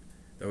name?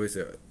 They always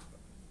say,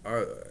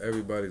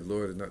 everybody's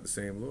Lord is not the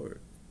same Lord.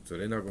 So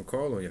they're not going to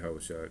call on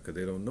Yahushua because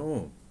they don't know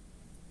him.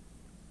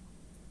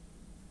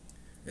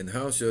 And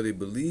how shall they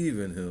believe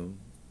in him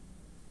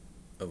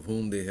of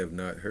whom they have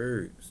not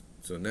heard?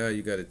 So now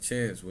you got a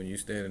chance when you're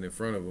standing in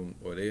front of them,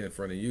 or they're in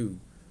front of you,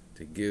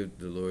 to give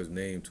the Lord's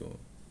name to them.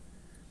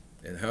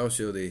 And how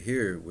shall they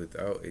hear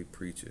without a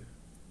preacher?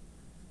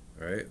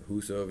 All right?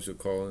 Whosoever shall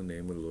call on the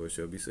name of the Lord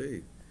shall be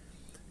saved.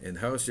 And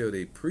how shall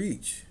they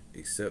preach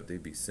except they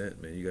be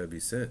sent? Man, you got to be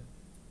sent.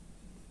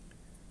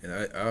 And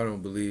I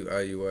don't believe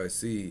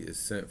IUIC is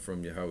sent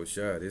from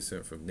Yahushua. They're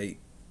sent from Nate.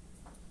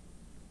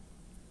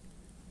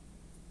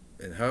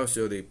 And how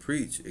shall they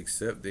preach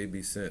except they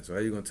be sent? So how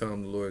are you going to tell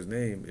them the Lord's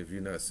name if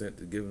you're not sent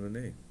to give them the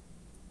name?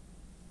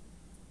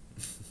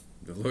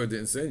 The Lord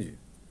didn't send you.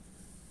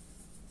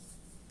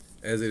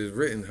 As it is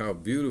written, how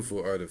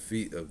beautiful are the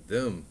feet of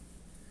them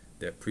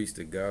that preach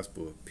the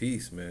gospel of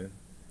peace, man,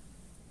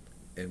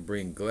 and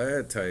bring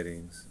glad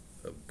tidings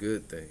of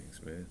good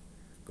things, man.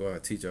 Go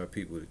out, teach our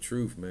people the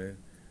truth, man,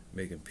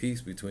 making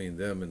peace between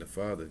them and the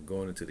Father,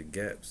 going into the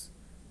gaps.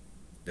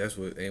 That's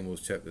what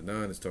Amos chapter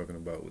 9 is talking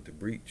about with the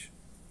breach.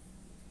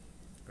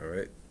 All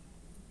right.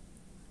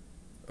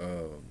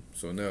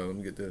 So now let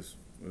me get this.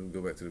 Let me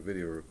go back to the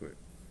video real quick.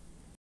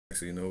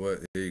 Actually, you know what?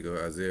 Here you go.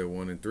 Isaiah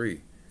 1 and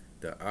 3.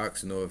 The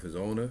ox knoweth his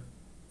owner,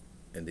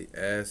 and the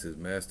ass his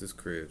master's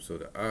crib. So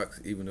the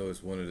ox, even though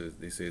it's one of the,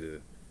 they say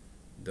the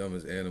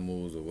dumbest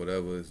animals or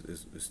whatever,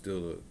 it's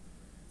still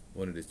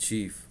one of the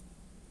chief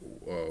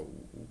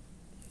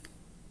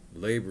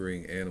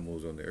laboring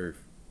animals on the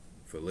earth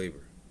for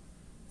labor.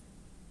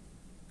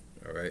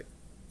 All right.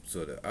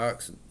 So the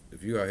ox,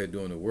 if you out here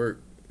doing the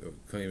work, of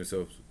claiming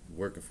yourself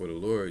working for the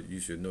Lord, you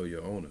should know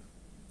your owner.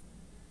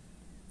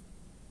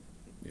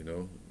 You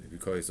know, if you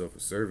call yourself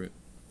a servant,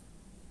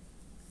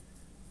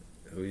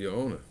 who your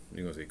owner?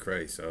 You're going to say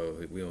Christ.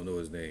 Oh, we don't know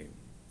his name.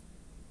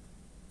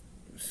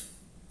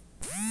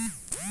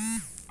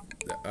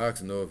 The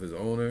ox knoweth his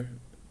owner,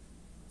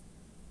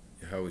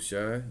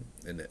 Yahushua,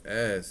 and the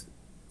ass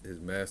his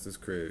master's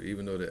crib,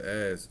 even though the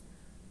ass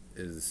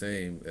is the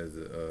same as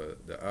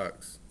the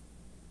ox.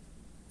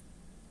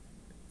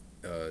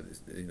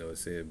 You know, it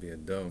said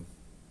being dumb,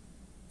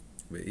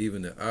 but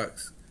even the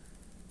ox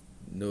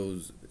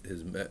knows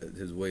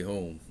his way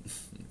home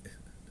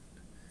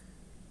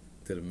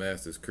to the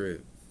master's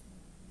crib.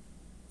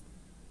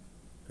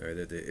 All right,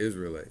 that they're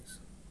Israelites,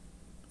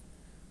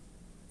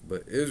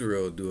 but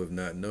Israel doeth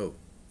not know.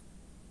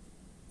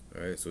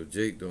 All right, so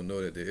Jake don't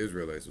know that they're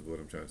Israelites is what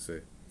I'm trying to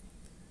say.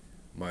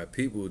 My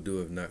people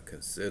doeth not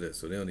consider,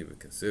 so they don't even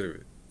consider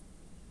it.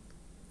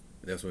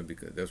 That's when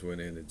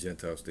they're in the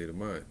Gentile state of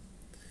mind.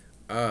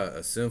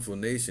 A sinful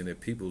nation and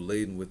people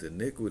laden with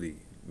iniquity.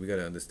 We got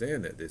to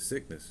understand that there's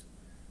sickness.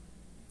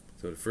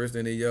 So the first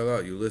thing they yell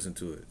out, you listen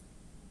to it.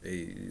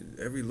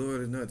 Every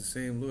Lord is not the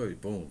same Lord.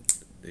 Boom.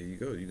 There you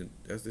go. You can.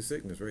 That's the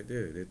sickness right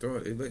there. They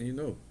throwing. They letting you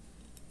know.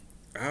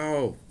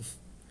 Ow.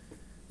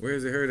 Where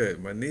does it hurt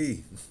at? My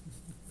knee.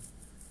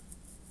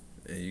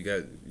 And you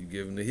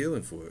give them the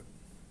healing for it.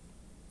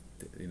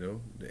 You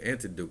know, the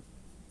antidote.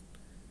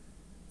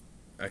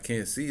 I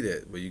can't see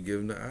that, but you give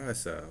them the eye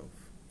salve.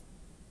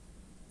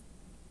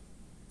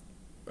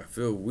 I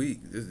feel weak.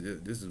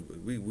 This is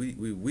we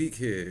weak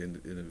here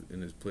in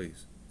this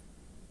place.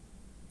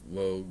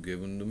 Well,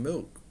 give them the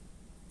milk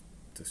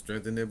to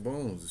strengthen their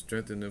bones, to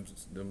strengthen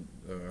them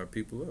our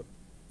people up.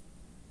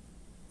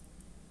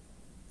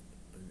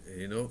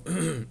 You know,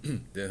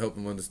 then help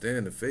them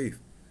understand the faith,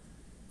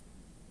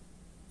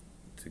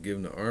 to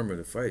give them the armor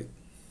to fight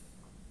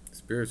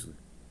spiritually.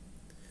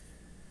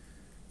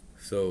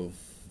 So,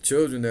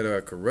 children that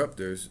are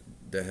corrupters,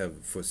 that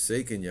have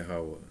forsaken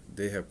Yahweh,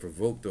 they have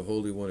provoked the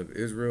Holy One of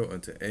Israel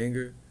unto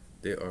anger,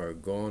 they are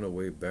gone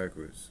away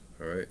backwards.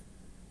 All right.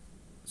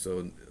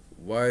 So,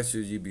 why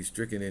should ye be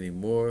stricken any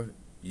more?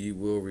 Ye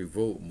will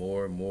revolt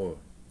more and more.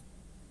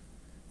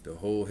 The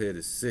whole head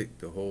is sick,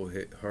 the whole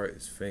heart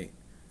is faint.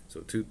 So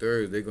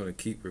 2/3, they're going to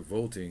keep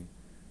revolting.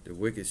 The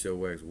wicked shall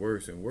wax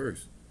worse and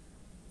worse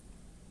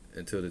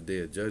until the day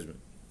of judgment.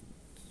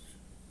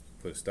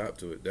 Put a stop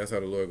to it. That's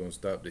how the Lord going to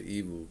stop the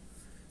evil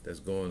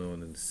that's going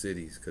on in the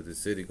cities, because the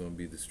city going to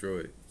be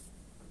destroyed.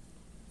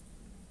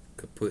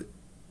 Kaput.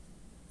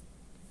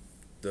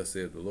 Thus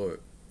saith the Lord.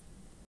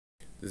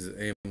 This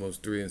is Amos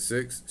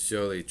 3:6.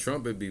 Shall a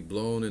trumpet be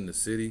blown in the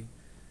city,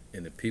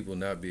 and the people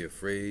not be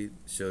afraid?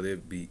 Shall there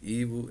be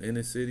evil in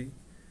the city,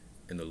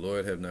 and the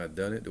Lord have not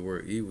done it? The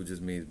word evil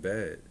just means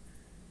bad.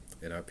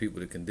 And our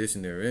people, the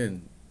condition they're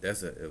in,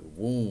 that's a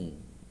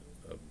wound,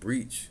 a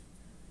breach.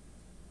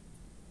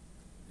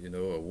 You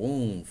know, a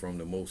wound from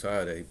the Most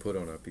High that He put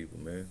on our people,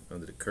 man,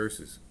 under the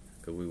curses,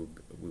 because we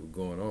were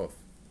going off.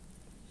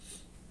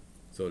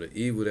 So the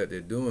evil that they're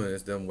doing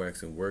is them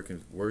waxing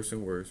worse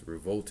and worse,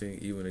 revolting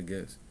even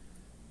against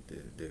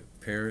their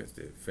parents,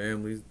 their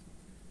families,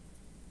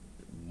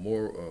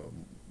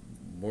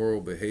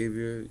 moral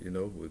behavior, you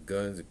know, with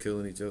guns and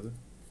killing each other,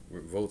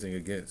 revolting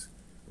against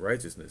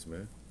righteousness,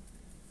 man.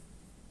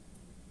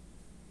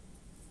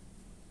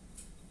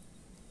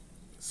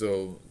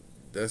 So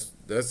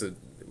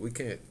we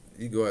can't,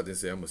 you go out there and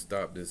say, I'm going to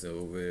stop this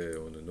over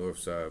here on the north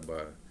side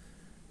by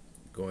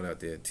going out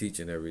there and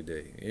teaching every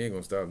day. You ain't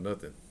going to stop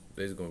nothing.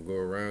 They're just going to go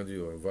around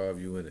you or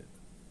involve you in it.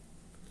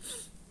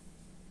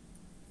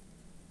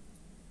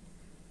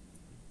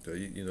 So,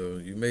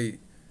 you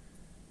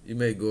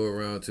may go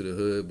around to the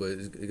hood, but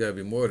it got to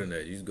be more than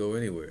that. You just go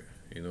anywhere.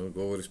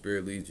 Go where the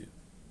Spirit leads you.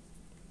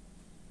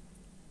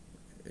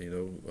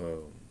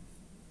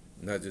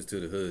 Not just to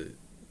the hood.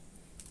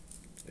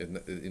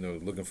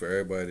 Looking for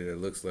everybody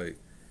that looks like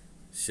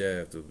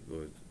Shaft or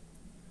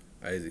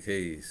Isaac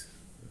Hayes.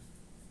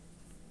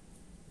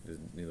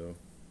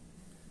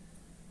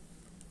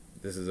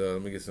 This is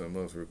let me get something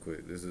else real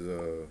quick. This is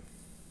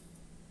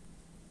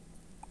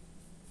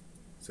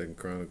 2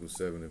 Chronicles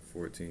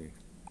 7:14.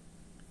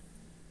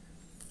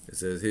 It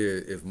says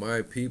here, if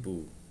my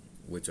people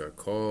which are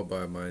called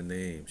by my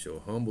name shall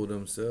humble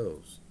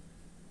themselves,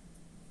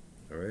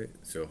 all right,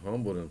 shall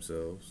humble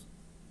themselves,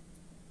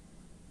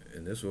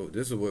 and this is what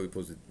we're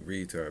supposed to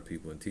read to our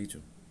people and teach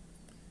them,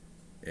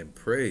 and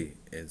pray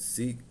and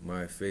seek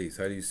my face.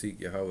 How do you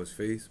seek Yahweh's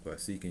face? By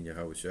seeking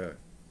Yahweh Shai.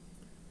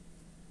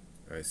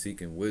 All right,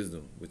 seeking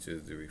wisdom, which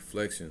is the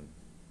reflection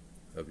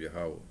of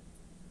Yahweh,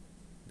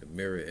 the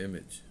mirror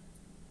image.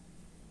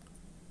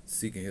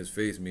 Seeking His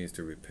face means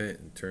to repent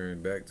and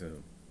turn back to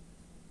Him.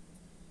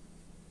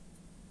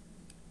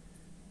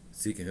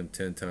 Seeking Him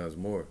 10 times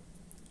more.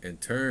 And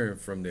turn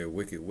from their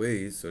wicked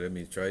ways. So that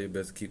means try your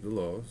best to keep the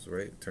laws,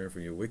 right? Turn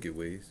from your wicked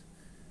ways.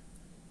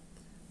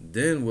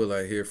 Then will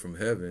I hear from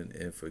heaven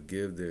and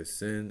forgive their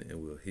sin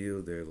and will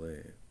heal their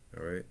land.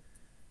 All right?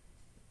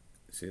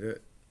 See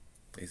that?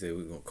 He said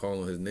we're going to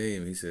call on His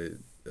name. He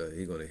said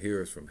He's going to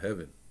hear us from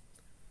heaven.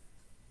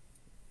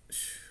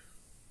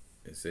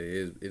 And say,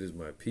 it is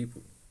my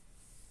people.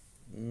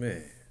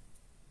 Man.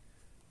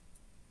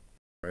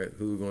 All right?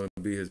 Who's going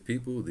to be His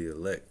people? The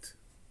elect.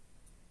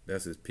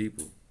 That's His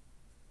people.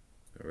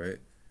 All right?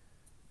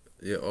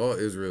 Yeah, all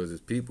Israel is His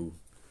people,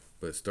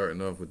 but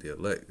starting off with the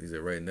elect. He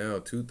said right now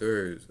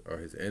 2/3 are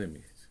His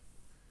enemies.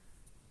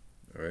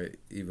 All right?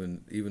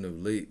 Even of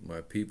late, my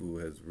people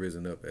has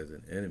risen up as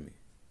an enemy.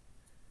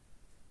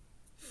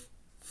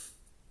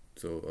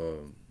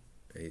 So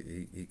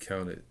he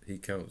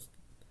counts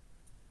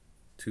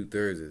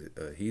 2/3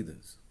 as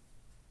heathens.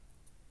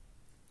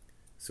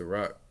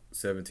 Sirach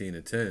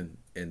 17:10,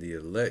 and the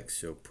elect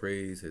shall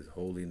praise His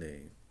holy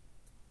name.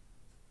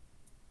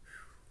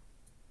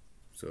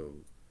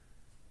 So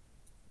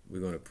we're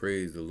going to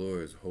praise the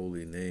Lord's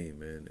holy name,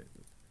 man.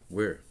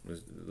 Where?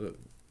 Let's look.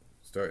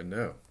 Starting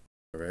now.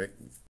 All right.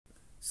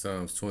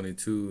 Psalms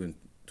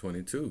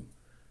 22:22.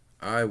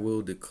 I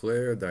will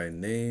declare thy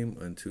name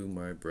unto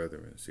my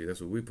brethren. See,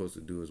 that's what we're supposed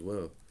to do as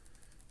well.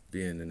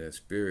 Being in that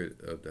spirit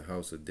of the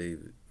house of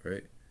David,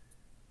 right?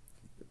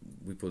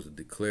 we supposed to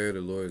declare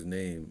the Lord's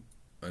name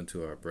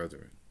unto our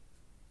brethren,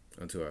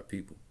 unto our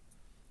people.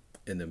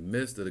 In the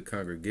midst of the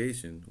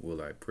congregation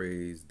will I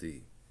praise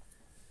thee.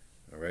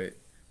 All right.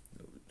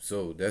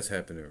 So that's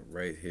happening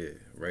right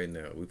here, right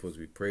now. We're supposed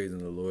to be praising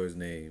the Lord's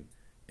name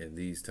in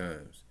these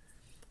times.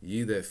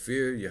 Ye that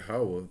fear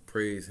Yahweh,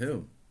 praise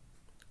him.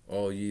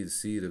 All ye the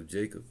seed of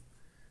Jacob,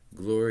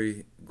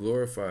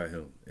 glorify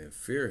him and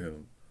fear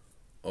him.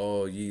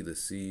 All ye the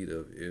seed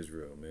of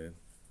Israel, man.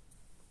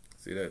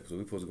 See that? So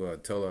we're supposed to go out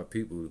and tell our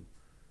people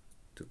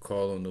to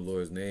call on the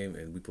Lord's name,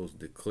 and we're supposed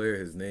to declare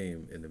his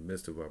name in the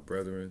midst of our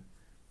brethren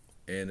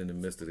and in the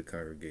midst of the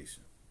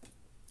congregation.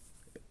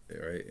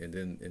 All right? And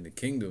then in the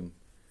kingdom,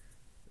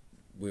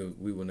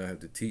 we will not have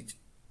to teach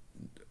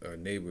our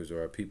neighbors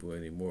or our people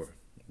anymore.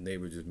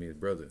 Neighbor just means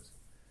brothers.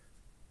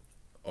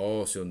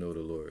 All shall know the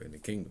Lord in the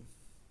kingdom.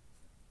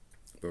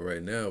 But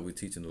right now, we're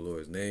teaching the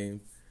Lord's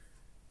name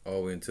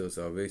all the way until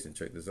salvation.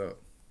 Check this out.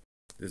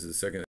 This is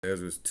 2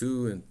 Ezra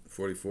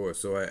 2:44.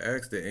 So I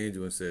asked the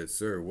angel and said,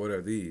 Sir, what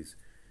are these?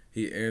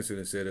 He answered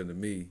and said unto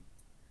me,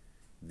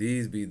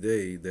 These be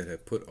they that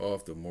have put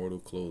off the mortal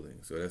clothing.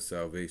 So that's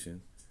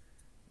salvation.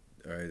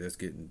 All right, that's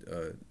getting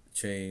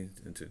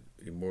changed into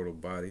immortal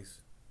bodies,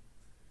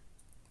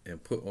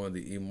 and put on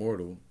the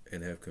immortal,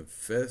 and have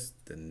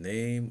confessed the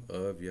name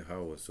of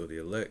Yahweh. So the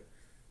elect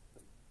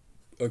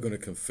are going to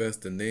confess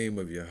the name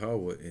of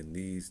Yahweh in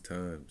these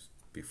times,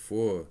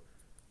 before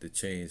the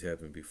change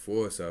happened,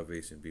 before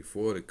salvation,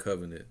 before the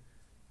covenant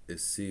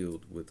is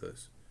sealed with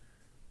us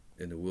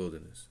in the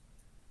wilderness.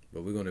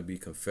 But we're going to be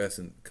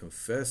confessing.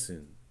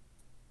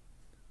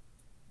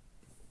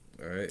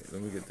 All right,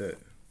 let me get that.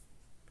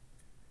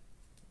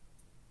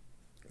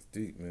 It's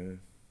deep,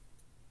 man.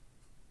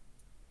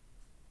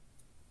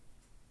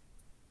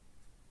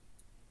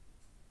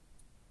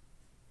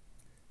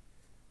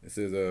 It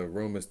says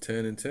Romans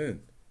 10:10.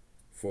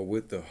 For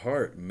with the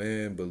heart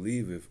man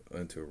believeth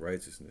unto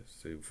righteousness.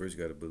 So first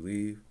you got to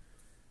believe,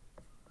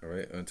 all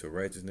right, unto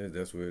righteousness.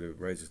 That's where the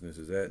righteousness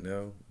is at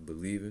now,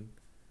 believing.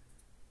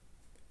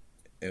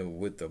 And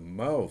with the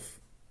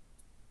mouth,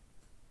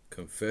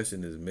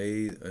 confession is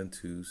made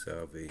unto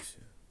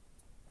salvation.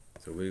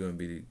 So we're going to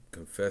be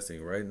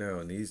confessing right now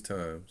in these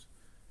times,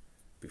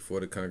 before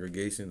the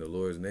congregation, the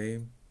Lord's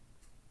name,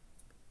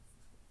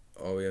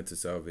 all the way unto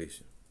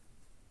salvation.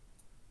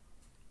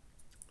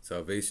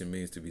 Salvation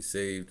means to be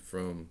saved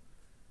from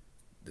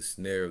the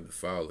snare of the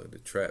fowler, the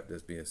trap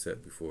that's being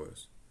set before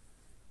us.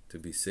 To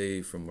be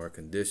saved from our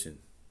condition,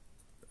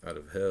 out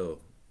of hell.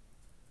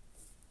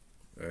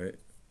 All right?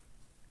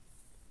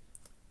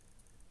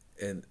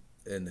 And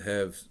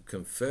have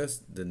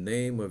confessed the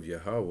name of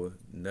Yahweh,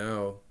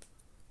 now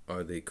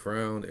are they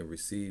crowned and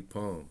receive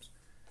palms.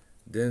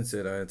 Then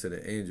said I unto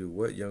the angel,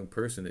 What young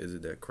person is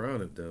it that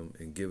crowneth them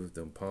and giveth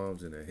them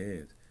palms in their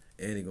hands?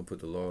 And he going to put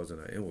the laws in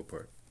our inward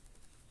part.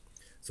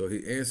 So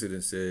he answered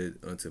and said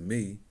unto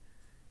me,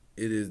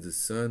 It is the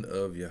Son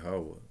of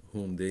Yahweh,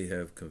 whom they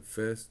have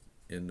confessed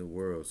in the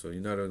world. So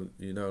you're not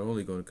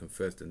only going to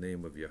confess the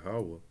name of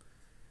Yahweh.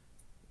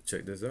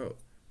 Check this out.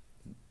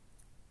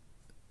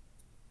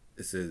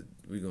 It says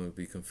we're going to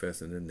be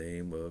confessing the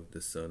name of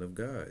the Son of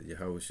God,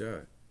 Yahweh Shai.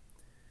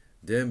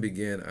 Then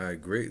began I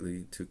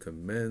greatly to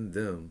commend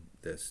them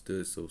that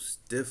stood so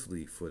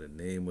stiffly for the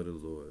name of the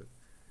Lord.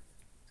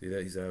 See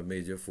that? He said, I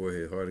made your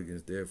forehead hard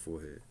against their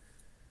forehead.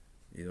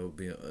 You know,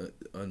 being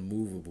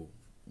unmovable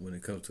when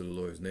it comes to the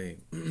Lord's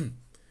name.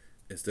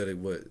 Instead of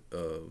what,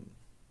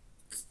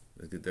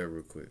 let's get that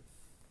real quick.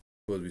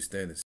 We're supposed to be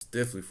standing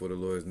stiffly for the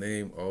Lord's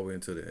name all the way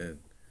until the end.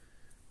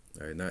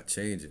 All right, not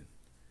changing.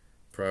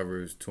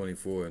 Proverbs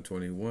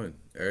 24:21.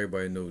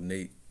 Everybody know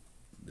Nate,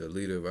 the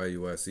leader of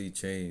IUIC,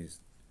 changed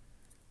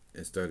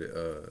and started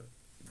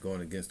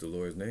going against the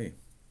Lord's name.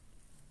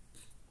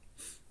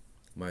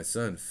 My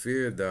son,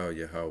 fear thou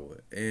Yahweh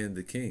and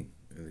the king.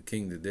 And the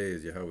king today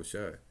is Yahweh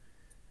Shai.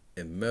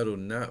 And meddle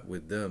not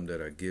with them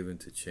that are given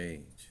to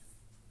change.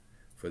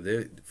 For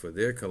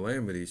their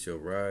calamity shall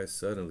rise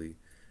suddenly,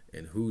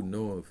 and who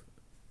knoweth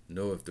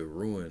the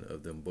ruin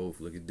of them both.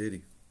 Look at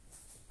Diddy.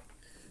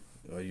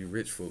 All you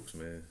rich folks,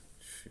 man.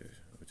 Shit,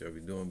 what y'all be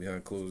doing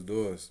behind closed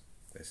doors,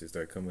 that should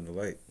start coming to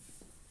light.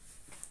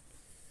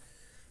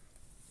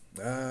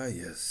 Ah,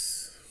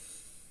 yes.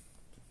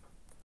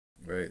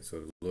 Right,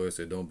 so the Lord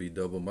said, don't be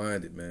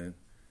double-minded, man.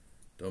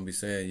 Don't be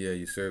saying, yeah,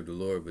 you serve the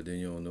Lord, but then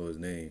you don't know his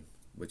name.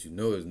 But you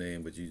know his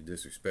name, but you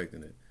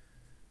disrespecting it.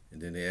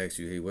 And then they ask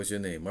you, hey, what's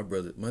your name?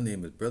 My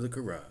name is Brother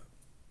Karab.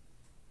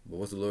 But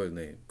what's the Lord's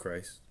name?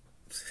 Christ.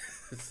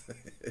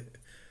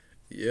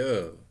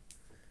 Yeah.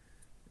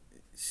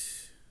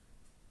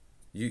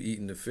 You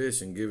eating the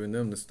fish and giving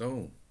them the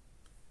stone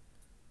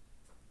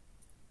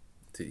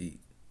to eat.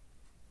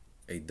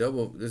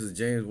 This is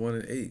James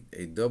 1:8.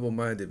 A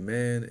double-minded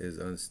man is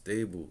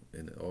unstable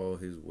in all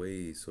his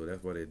ways. So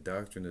that's why their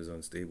doctrine is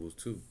unstable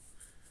too.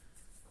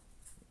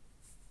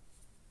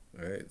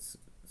 All right.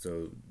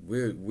 So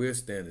we're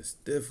standing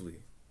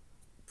stiffly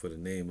for the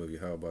name of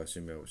Yahweh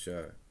Hashem Yahweh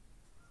Shai.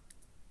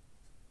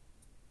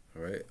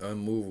 All right.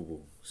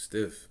 Unmovable,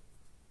 stiff.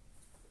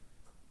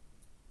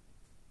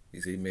 He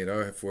said he made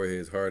our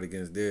foreheads hard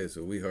against theirs,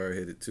 so we hard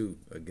headed too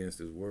against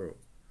this world.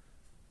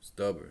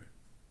 Stubborn.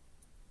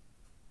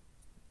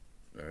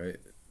 All right.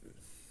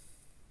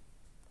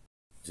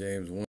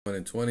 James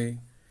 1:20.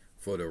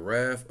 For the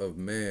wrath of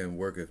man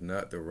worketh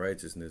not the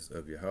righteousness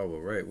of Yahweh.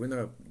 Right? We're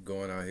not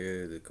going out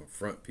here to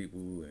confront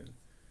people and,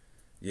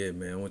 yeah,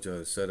 man, I want y'all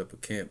to set up a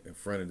camp in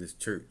front of this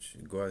church.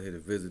 Go out here to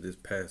visit this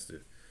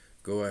pastor.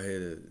 Go out here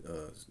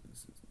to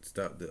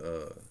stop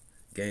the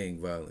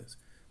gang violence.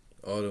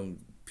 All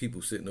them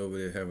people sitting over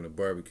there having a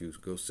barbecue,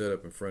 go set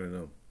up in front of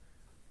them.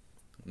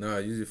 Nah,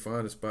 you just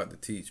find a spot to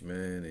teach,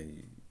 man,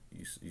 and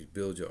you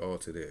build your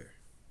altar there.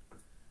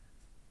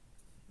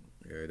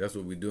 Yeah, that's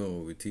what we're doing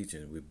when we're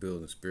teaching. We're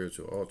building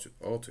spiritual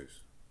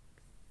altars.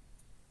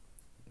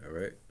 All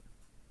right?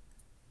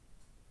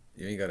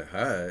 You ain't got to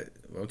hide.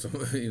 I'm talking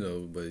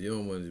about, but you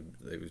don't want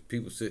to, like, there's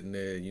people sitting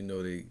there,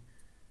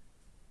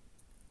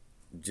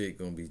 Jake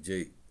gonna be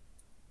Jake.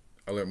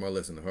 I learned my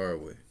lesson the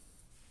hard way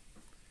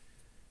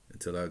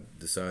until I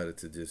decided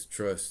to just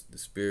trust the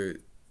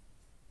spirit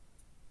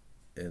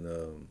and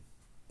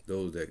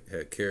those that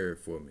had cared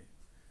for me,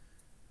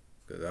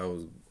 because I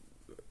was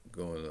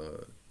going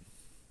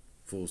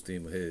full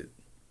steam ahead.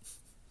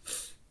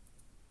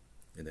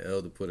 And the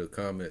elder put a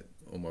comment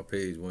on our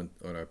page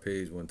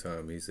one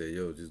time. He said,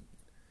 "Yo,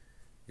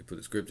 he put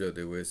a scripture out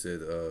there where it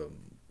said,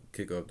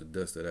 kick off the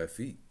dust at our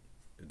feet.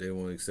 If they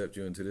won't accept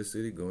you into this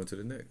city, go into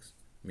the next."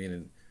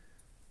 Meaning,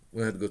 we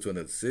don't have to go to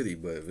another city,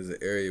 but if it's an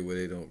area where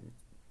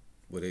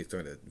they're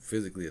trying to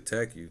physically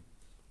attack you,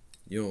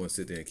 you don't want to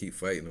sit there and keep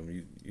fighting them.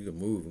 You can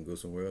move and go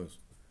somewhere else.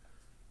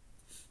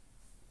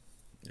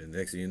 And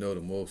next thing you know,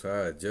 the Most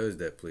High judged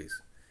that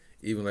place.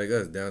 Even like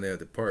us down there at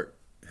the park,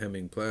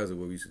 Hemming Plaza,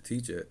 where we used to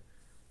teach at,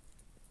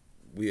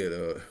 we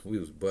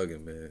was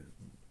bugging, man.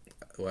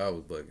 Well, I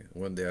was bugging.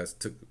 One day I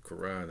took the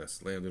Quran, I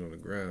slammed it on the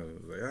ground.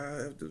 It was like,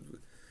 I have to.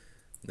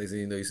 Next thing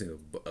you know, you see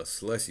a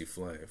slushy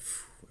flying,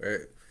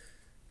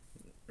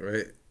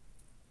 right?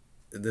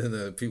 And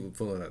then people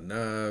pulling out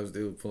knives.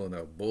 They were pulling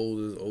out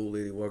boulders. Old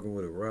lady walking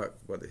with a rock,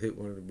 about to hit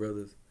one of the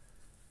brothers.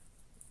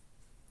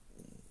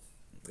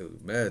 It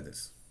was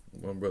madness.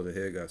 One brother's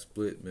head got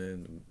split,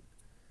 man,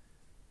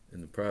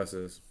 in the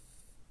process.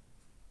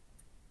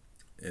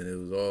 And it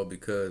was all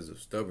because of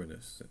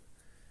stubbornness.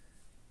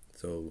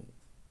 So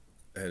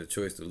I had a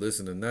choice to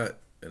listen or not,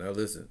 and I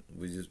listened.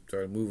 We just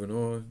started moving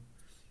on.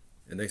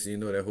 And next thing you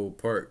know, that whole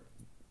park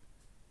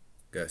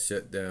got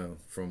shut down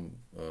from,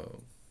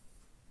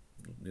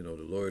 the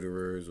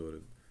loiterers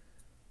or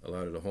a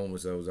lot of the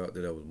homeless that was out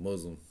there that was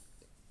Muslim.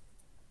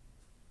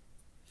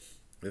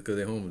 Because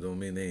they're homeless don't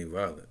mean they ain't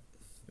violent.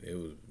 It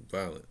was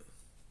violent.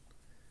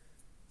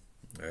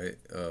 All right.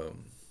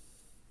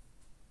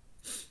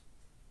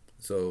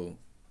 So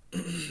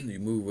you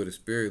move where the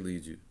spirit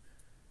leads you,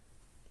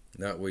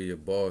 not where your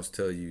boss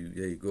tell you,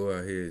 "Hey, go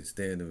out here and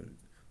stand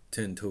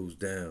 10 toes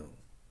down,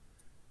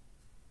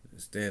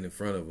 stand in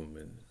front of them,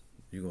 and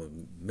you're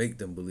gonna make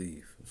them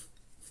believe."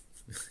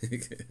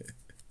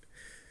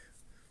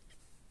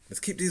 Let's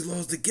keep these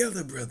laws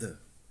together, brother.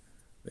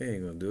 They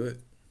ain't gonna do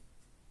it.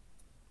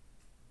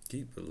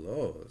 Keep the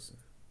laws.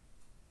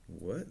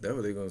 What? That's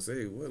what they gonna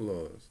say. What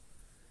laws?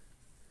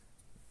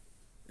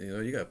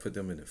 You gotta put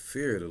them in the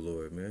fear of the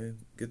Lord,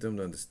 man. Get them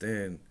to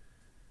understand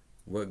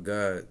what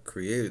God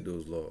created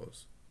those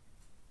laws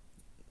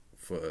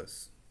for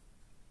us.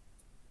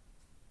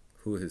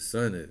 Who his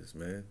son is,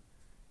 man.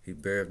 He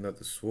beareth not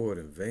the sword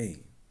in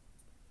vain.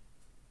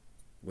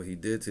 What he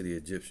did to the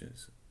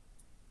Egyptians.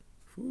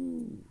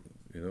 Whew,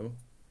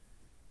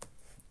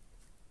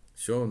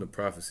 Show them the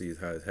prophecies,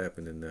 how it's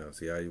happening now.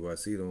 See,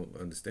 IUIC don't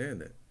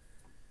understand that.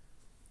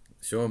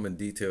 Show them in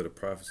detail the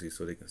prophecy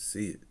so they can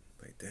see it.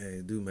 Like, dang,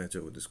 it do match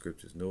up with the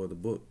scriptures. No other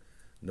book.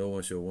 No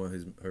one shall want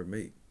her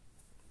mate.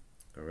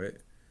 All right?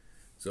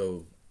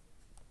 So,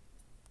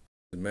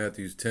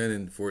 Matthew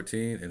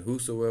 10:14, and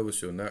whosoever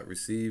shall not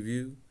receive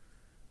you,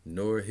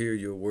 nor hear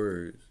your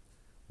words,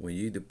 when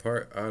ye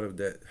depart out of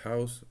that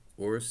house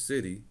or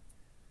city,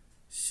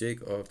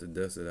 shake off the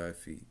dust of thy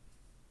feet.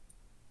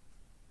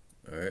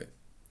 All right?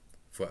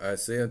 For I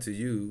say unto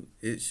you,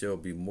 it shall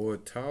be more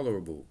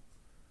tolerable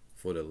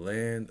for the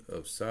land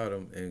of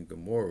Sodom and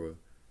Gomorrah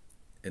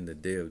in the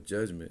day of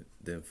judgment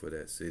than for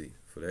that city.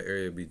 For that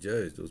area to be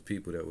judged, those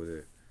people that were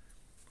there.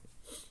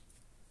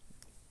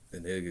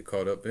 And they'll get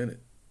caught up in it.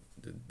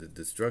 The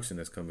destruction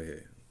that's coming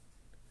here.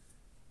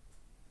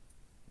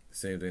 The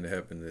same thing that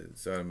happened to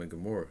Sodom and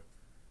Gomorrah.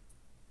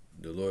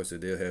 The Lord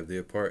said they'll have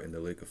their part in the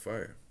lake of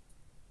fire.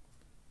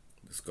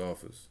 The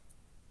scoffers.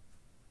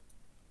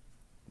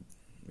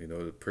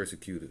 The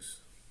persecutors.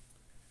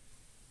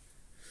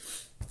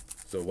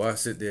 So why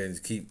sit there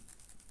and keep,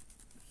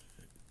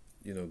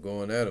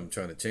 going at them,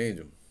 trying to change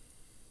them?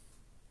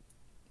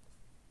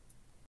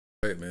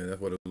 Right, man. That's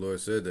what the Lord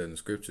said that in the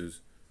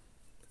scriptures.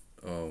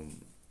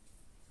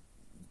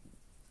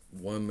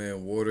 One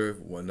man water,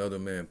 another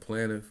man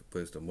planteth, but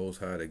it's the Most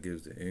High that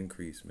gives the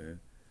increase, man.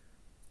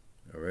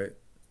 All right?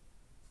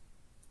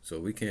 So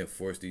we can't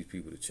force these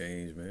people to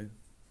change, man.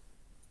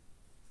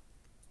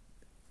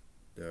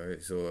 All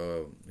right.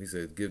 So he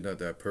said, "Give not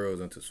thy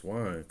pearls unto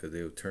swine, because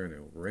they will turn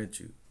and rent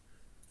you."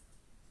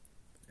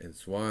 And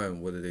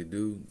swine, what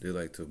do? They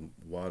like to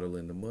waddle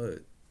in the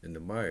mud, in the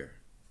mire,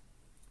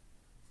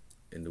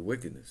 in the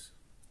wickedness.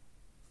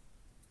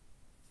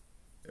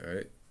 All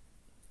right.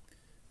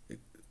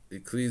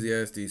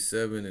 Ecclesiastes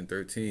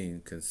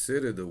 7:13.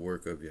 Consider the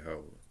work of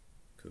Yahweh.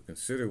 So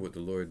consider what the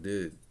Lord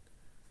did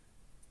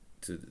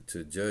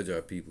to judge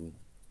our people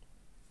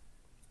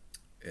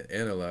and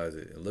analyze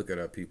it and look at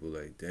our people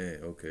like,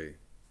 dang, okay.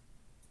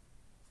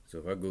 So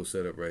if I go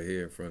set up right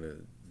here in front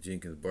of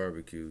Jenkins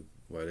Barbecue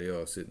while they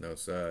all sitting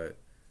outside,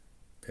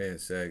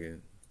 pants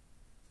sagging,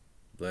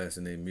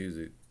 blasting their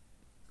music,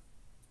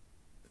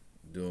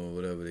 doing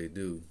whatever they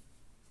do,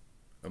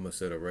 I'm gonna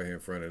set up right here in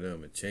front of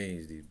them and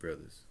change these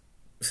brothers.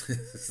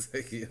 It's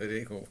like, yeah,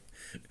 they gonna.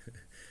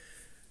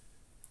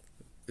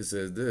 It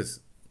says this: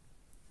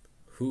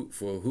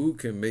 who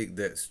can make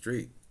that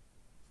straight,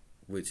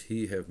 which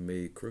he have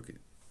made crooked?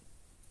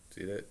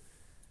 See that?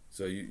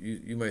 So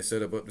you might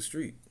set up the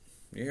street.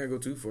 You ain't gotta go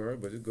too far,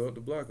 but just go up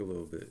the block a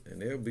little bit,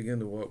 and they'll begin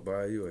to walk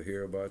by you or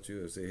hear about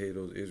you or say, "Hey,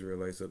 those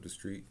Israelites up the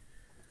street."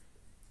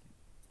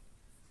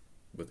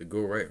 But to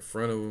go right in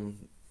front of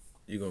them,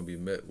 you're gonna be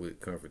met with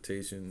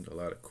confrontation, a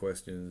lot of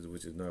questions,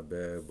 which is not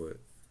bad, but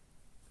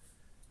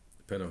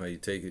depending on how you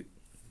take it.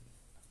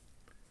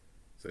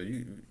 So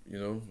you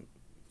know,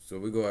 so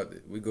we go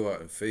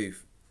out in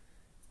faith,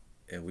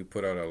 and we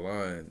put out our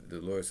line.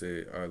 The Lord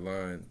said our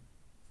line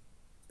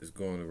is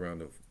going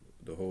around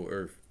the whole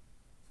earth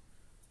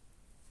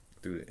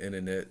through the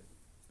internet.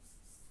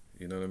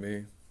 You know what I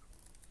mean?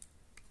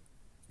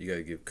 You got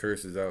to give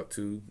curses out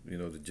too. You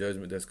know, the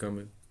judgment that's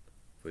coming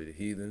for the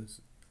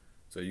heathens.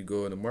 So you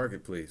go in the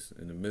marketplace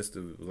in the midst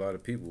of a lot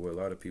of people, where a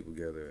lot of people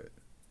gather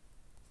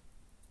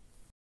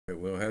at.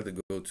 We don't have to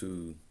go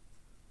to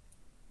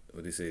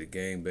what they say, the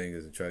gang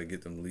bangers, and try to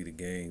get them to lead the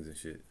gangs and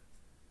shit.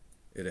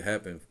 It'll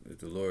happen if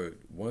the Lord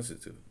wants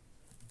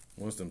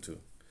them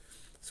to.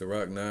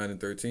 Sirach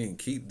 9:13.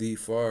 Keep thee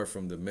far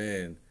from the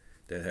man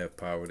that have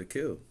power to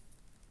kill.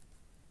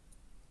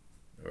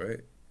 All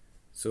right.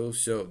 So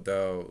shalt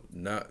thou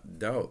not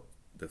doubt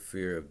the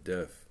fear of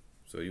death.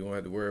 So you won't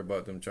have to worry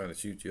about them trying to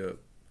shoot you up.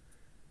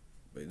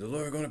 But the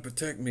Lord going to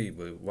protect me.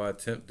 But why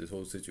tempt this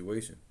whole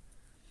situation?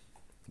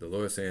 The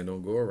Lord saying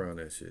don't go around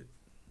that shit.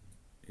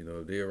 You know,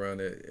 if they around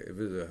that, if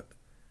it's a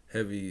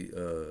heavy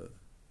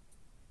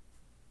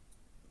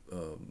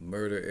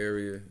murder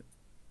area,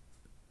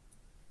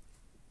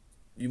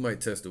 you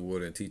might test the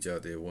water and teach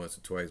out there once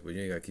or twice, but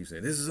you ain't got to keep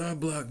saying, "This is our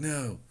block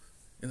now,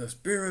 in the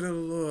spirit of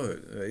the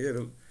Lord."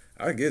 Yeah,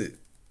 I get it.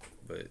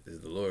 But is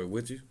the Lord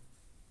with you?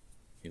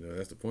 You know,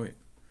 that's the point.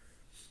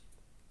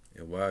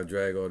 And why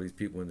drag all these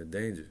people into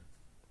danger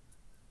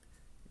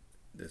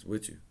that's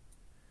with you?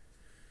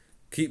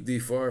 Keep thee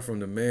far from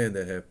the man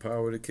that have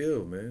power to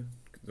kill, man.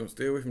 Don't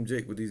stay away from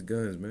Jake with these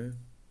guns, man.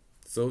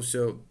 So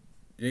shalt,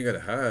 you ain't got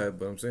to hide,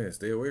 but I'm saying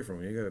stay away from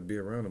him. You ain't got to be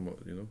around him,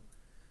 you know.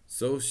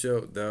 So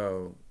shalt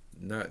thou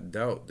not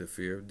doubt the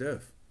fear of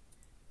death.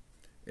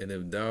 And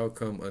if thou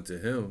come unto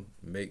him,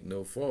 make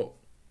no fault.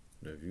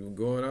 Now, if you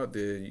going out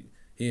there,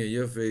 he in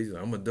your face,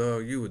 I'm a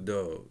dog, you a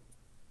dog.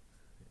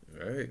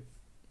 All right?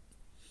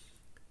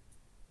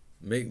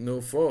 Make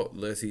no fault,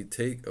 lest he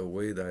take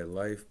away thy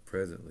life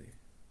presently.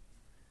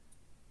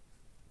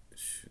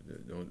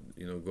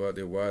 Don't, go out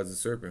there wise as a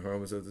serpent,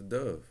 harmless as a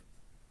dove.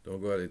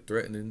 Don't go out there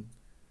threatening,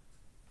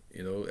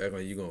 acting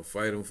like you're going to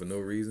fight him for no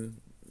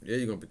reason. Yeah,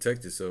 you're going to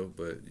protect yourself,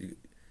 but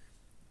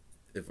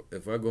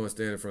if I go and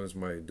stand in front of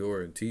somebody's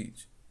door and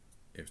teach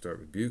and start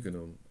rebuking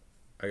them,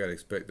 I got to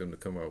expect them to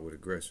come out with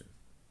aggression.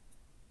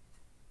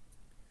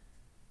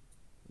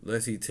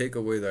 Lest he take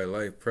away thy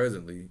life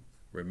presently,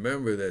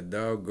 remember that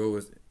thou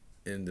goest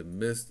in the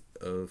midst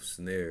of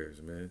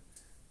snares, man.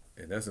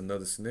 And that's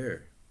another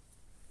snare.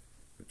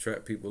 To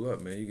trap people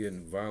up, man. You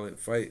getting violent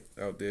fight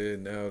out there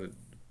now. The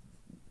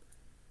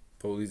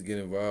police get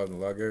involved and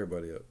lock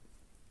everybody up.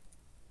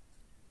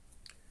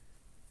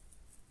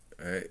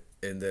 Alright.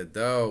 And that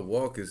thou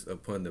walkest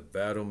upon the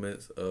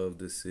battlements of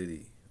the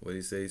city. What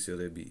he say? Shall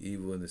there be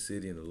evil in the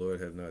city and the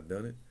Lord have not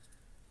done it?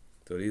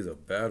 So these are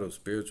battles,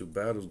 spiritual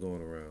battles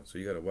going around. So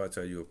you got to watch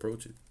how you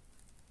approach it.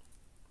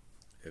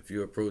 If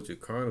you approach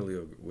it carnally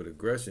or with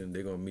aggression,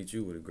 they're going to meet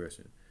you with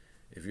aggression.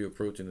 If you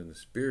approach it in the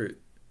spirit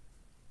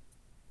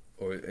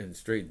or in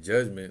straight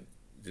judgment,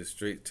 just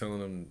straight telling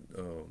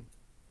them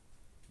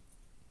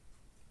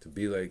to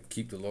be like,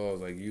 keep the laws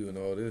like you and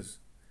all this,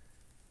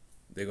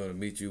 they're going to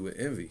meet you with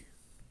envy.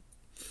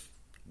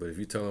 But if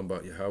you tell them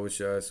about Yahweh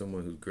Shai,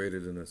 someone who's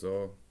greater than us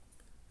all,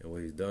 and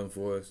what he's done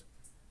for us,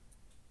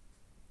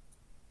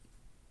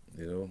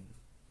 they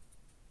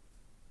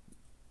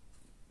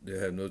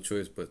have no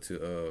choice but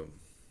to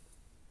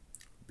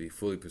be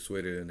fully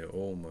persuaded in their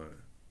own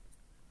mind.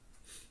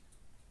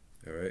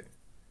 All right.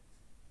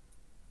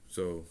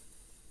 So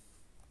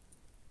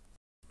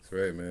that's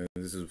right, man.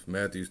 This is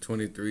Matthew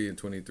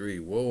 23:23.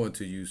 Woe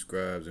unto you,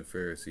 scribes and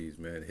Pharisees,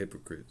 man,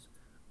 hypocrites,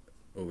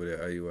 over there,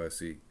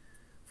 IUIC.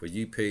 For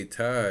ye pay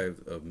tithe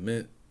of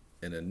mint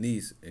and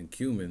anise and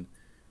cumin,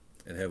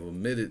 and have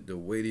omitted the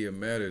weightier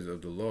matters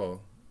of the law,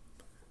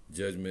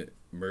 judgment,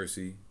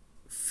 mercy,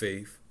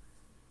 faith.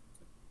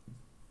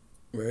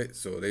 Right?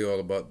 So they all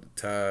about the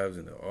tithes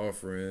and the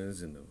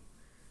offerings and the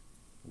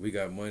we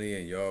got money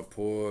and y'all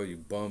poor, you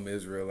bum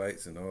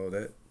Israelites and all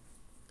that.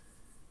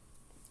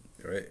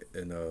 Right?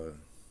 And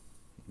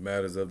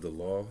matters of the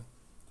law.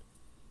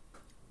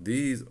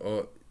 These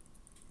ought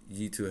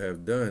ye to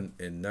have done,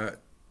 and not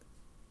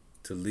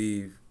to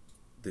leave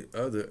the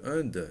other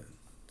undone.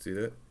 See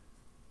that?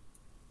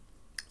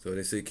 So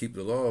they say keep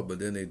the law, but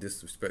then they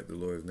disrespect the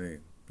Lord's name,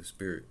 the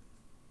Spirit.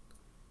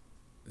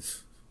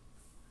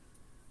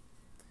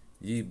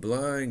 Ye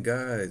blind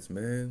guides,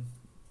 man.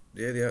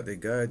 Yeah, they out there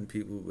guiding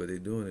people, but they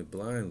doing it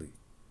blindly.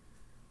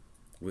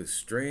 With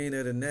strain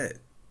at a net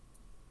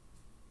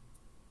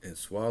and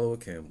swallow a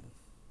camel.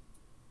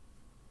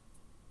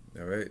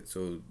 All right.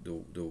 So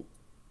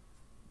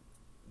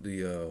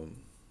the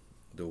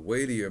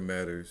weightier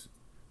matters,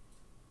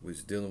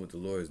 which dealing with the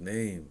Lord's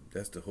name,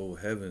 that's the whole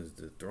heavens,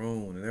 the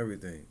throne, and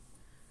everything.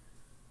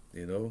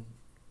 You know,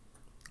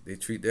 they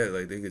treat that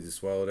like they could just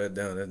swallow that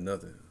down. That's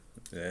nothing.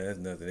 Yeah, that's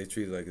nothing. They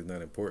treat it like it's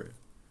not important.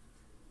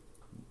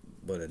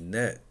 But a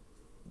net,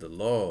 the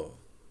law,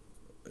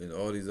 and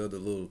all these other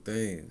little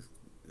things,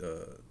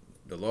 the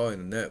law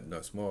and the net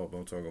not small, but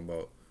I'm talking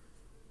about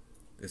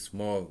it's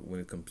small when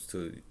it comes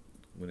to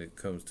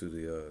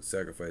the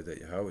sacrifice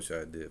that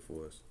Yahushua did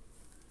for us.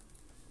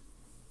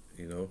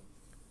 You know,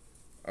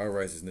 our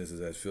righteousness is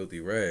as filthy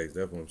rags.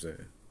 That's what I'm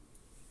saying.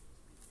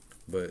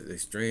 But they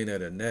strain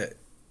at a net.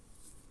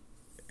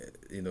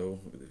 You know,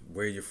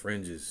 wear your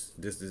fringes.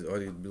 This is all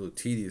these little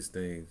tedious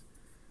things.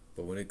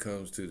 But when it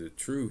comes to the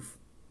truth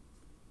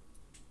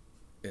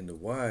and the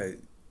wide,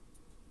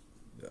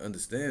 the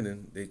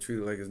understanding, they treat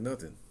it like it's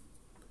nothing.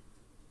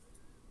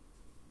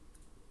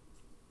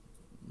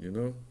 You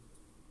know?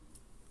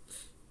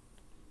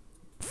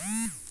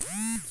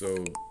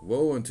 So,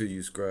 woe unto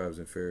you, scribes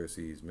and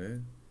Pharisees,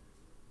 man.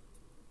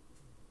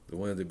 The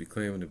ones that be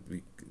claiming to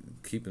be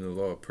keeping the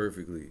law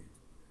perfectly.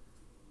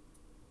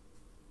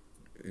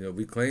 You know,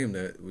 we claim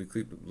that we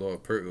keep the law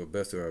to the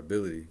best of our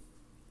ability,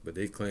 but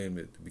they claim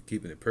that to be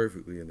keeping it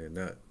perfectly, and they're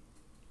not.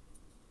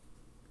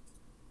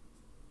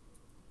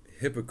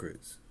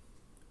 Hypocrites,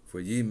 for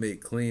ye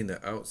make clean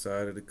the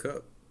outside of the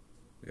cup.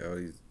 You got all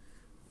these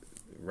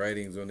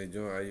writings on the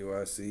joint,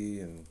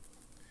 IUIC, and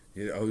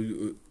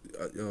you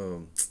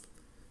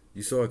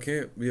saw a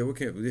camp? Yeah, what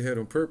camp? They had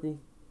on purple?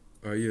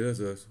 Oh yeah, that's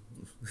us.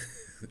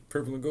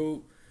 Purple and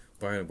gold,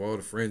 buying up all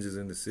the fringes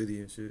in the city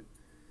and shit.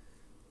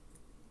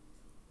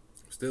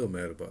 Still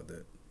mad about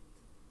that.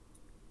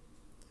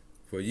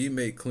 For ye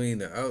make clean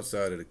the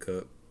outside of the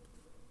cup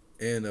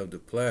and of the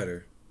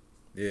platter.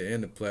 Yeah,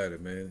 and the platter,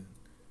 man.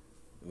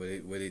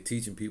 Where they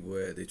teaching people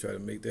at, they try to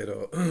make that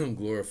all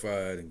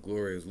glorified and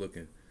glorious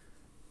looking.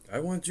 I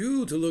want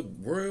you to look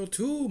royal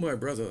too, my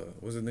brother.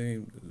 What's his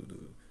name?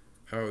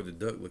 Howard the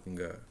Duck looking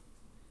guy.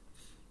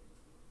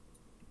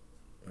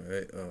 All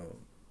right,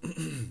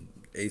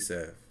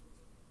 Asaph.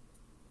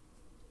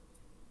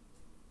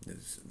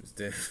 His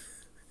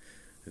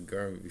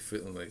garment be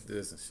fitting like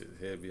this and shit. His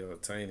head be all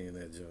tiny in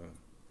that joint.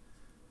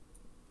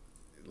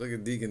 Look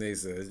at Deacon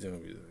Asaph. His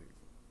joint be like,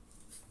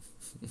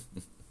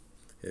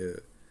 yeah,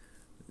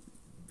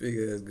 big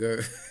ass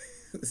garment.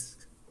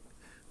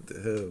 What the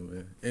hell,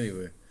 man?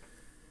 Anyway,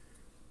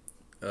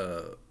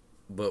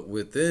 but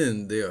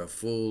within they are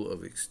full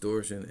of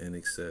extortion and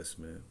excess,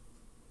 man.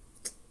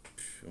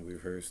 And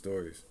we've heard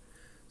stories.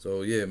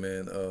 So yeah,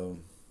 man.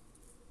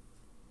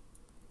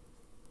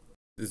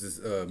 This is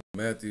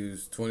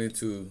Matthews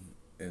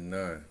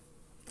 22:9.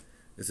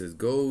 It says,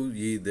 "Go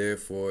ye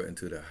therefore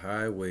into the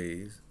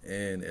highways,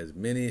 and as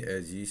many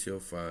as ye shall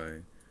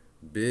find,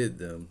 bid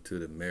them to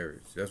the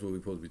marriage." That's what we're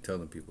supposed to be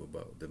telling people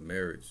about, the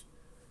marriage.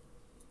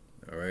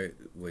 All right,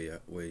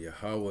 where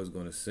Yahweh is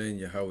going to send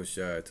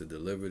Yahushua to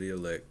deliver the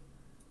elect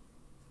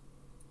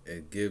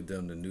and give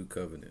them the new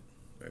covenant.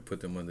 Right, put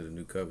them under the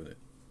new covenant.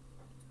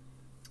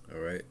 All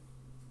right,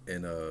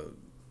 and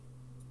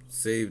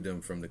save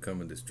them from the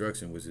coming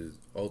destruction, which is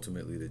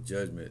ultimately the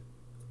judgment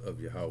of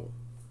Yahweh.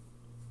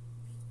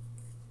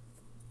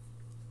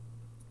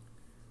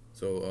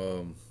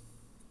 So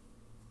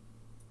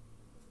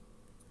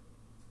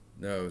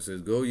now it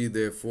says, "Go ye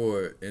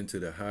therefore into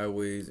the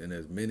highways, and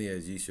as many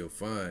as ye shall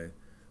find,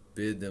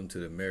 bid them to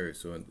the marriage."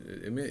 So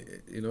it may,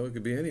 it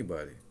could be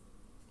anybody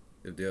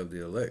if they're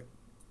the elect.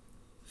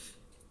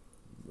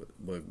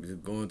 But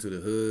just going to the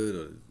hood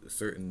or a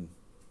certain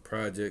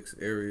projects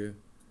area,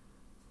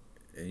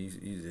 and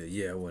you say,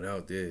 "Yeah, I went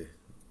out there."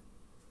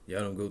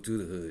 Y'all don't go to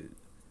the hood.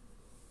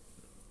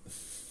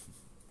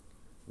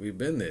 We've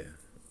been there.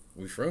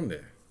 We from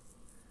there.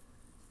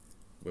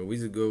 But we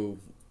just go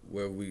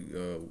where we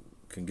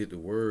can get the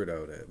word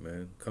out at,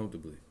 man,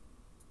 comfortably.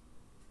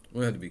 We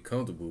don't have to be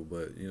comfortable,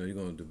 but you're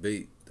gonna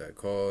debate that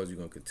cause. You're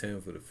gonna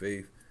contend for the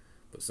faith.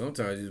 But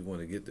sometimes you just want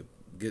to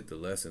get the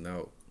lesson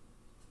out.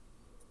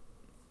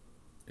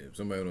 If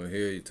somebody don't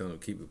hear you, tell them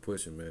to keep it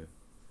pushing, man.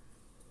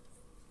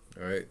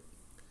 All right.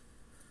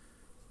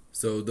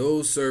 So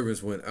those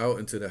servants went out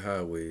into the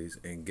highways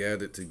and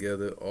gathered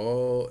together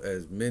all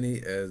as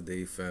many as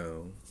they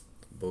found,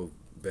 both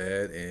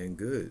bad and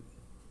good.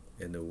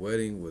 And the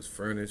wedding was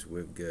furnished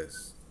with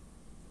guests.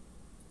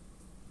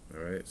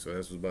 All right, so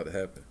that's what's about to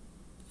happen.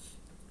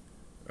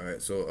 All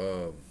right,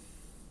 so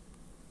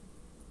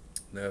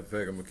matter of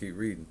fact, I'm gonna keep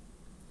reading.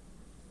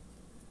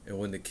 And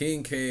when the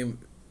king came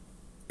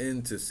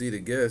in to see the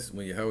guests,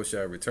 when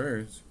Yahushua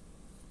returns,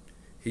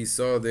 he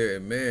saw there a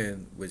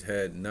man which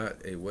had not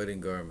a wedding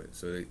garment.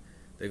 So they're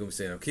gonna be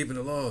saying, "I'm keeping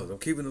the laws. I'm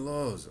keeping the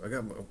laws.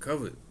 I'm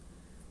covered,"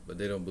 but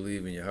they don't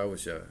believe in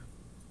Yahushua,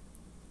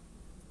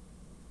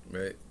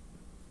 right?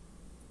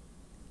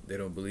 They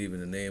don't believe in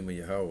the name of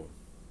Yahweh,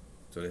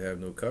 so they have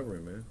no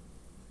covering, man.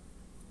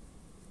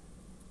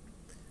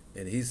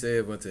 And he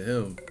saith unto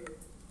him,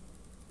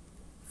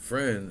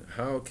 "Friend,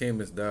 how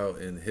camest thou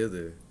in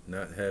hither,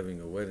 not having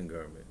a wedding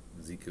garment?"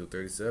 Ezekiel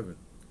 37.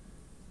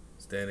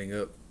 Standing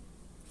up,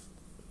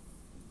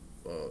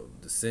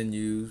 the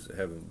sinews,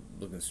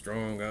 looking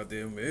strong out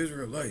there,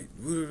 Israelite,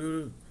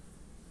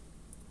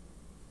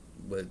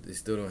 but they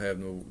still don't have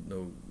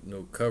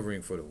no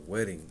covering for the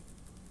wedding.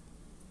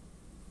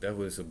 That's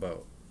what it's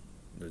about.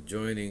 The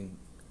joining,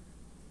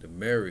 the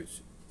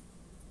marriage,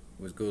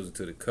 which goes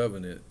into the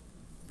covenant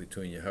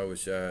between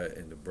Yahushua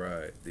and the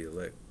bride, the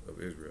elect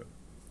of Israel.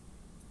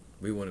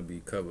 We want to be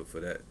covered for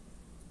that.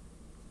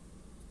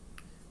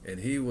 And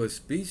he was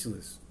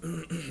speechless.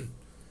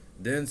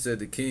 Then said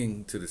the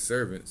king to the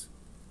servants,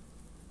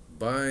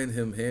 "Bind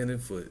him hand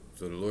and foot."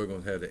 So the Lord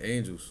gonna have the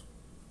angels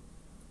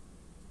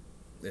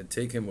and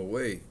take him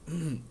away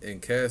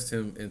and cast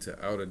him into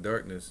outer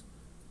darkness.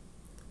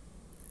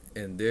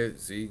 And there,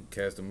 see,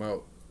 cast him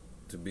out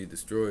to be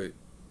destroyed.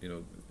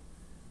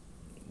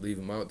 Leave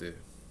him out there.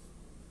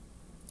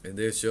 And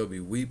there shall be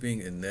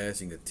weeping and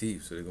gnashing of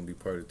teeth. So they're gonna be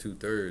part of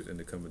 2/3 in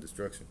the coming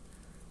destruction.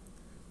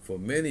 For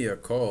many are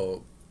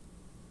called,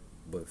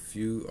 but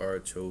few are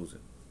chosen.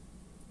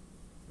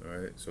 All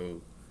right,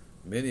 so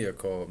many are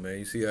called, man.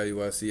 You see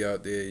IUIC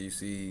out there, you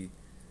see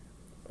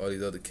all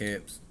these other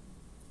camps,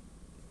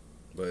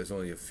 but it's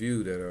only a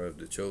few that are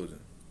the chosen.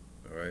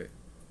 All right.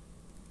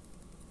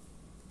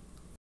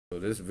 So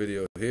this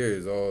video here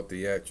is all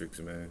theatrics,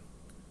 man.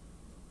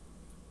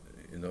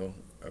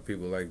 Our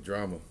people like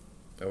drama.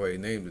 That's why they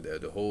named it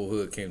that. The whole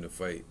hood came to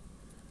fight.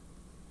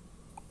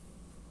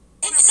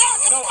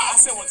 No, I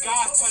said when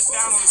God touched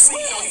down on the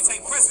scene, he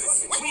take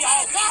precedence. We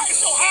all God is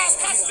so high.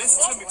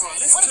 Listen to me, bro.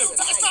 Listen to me.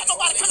 It's not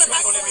nobody coming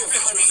back. Let me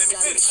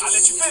finish. I'll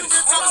let you finish.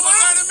 I'll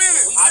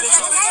let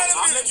you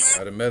finish.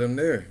 I'd have met him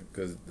there,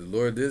 because the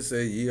Lord did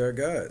say, "Ye are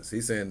gods."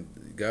 He's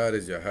saying God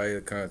is your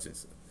higher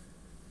conscience.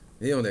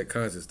 He on that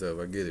conscious stuff,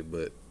 I get it,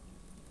 but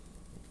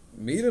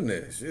meet him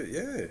there. Shit,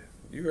 yeah,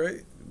 you're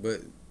right.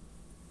 But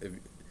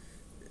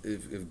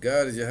if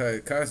God is your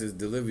higher conscience,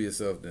 deliver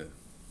yourself then.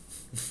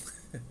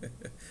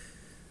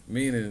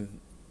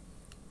 Meaning,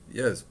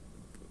 yes,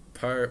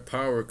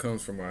 power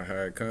comes from our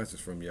higher conscience,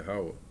 from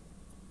Yahweh,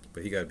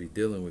 but he got to be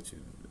dealing with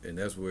you. And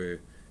that's where,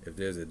 if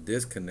there's a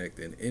disconnect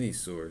in any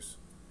source,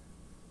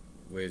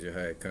 where's your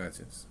higher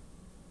conscience?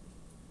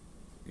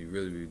 You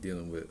really be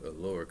dealing with a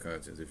lower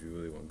conscience if you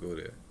really want to go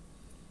there.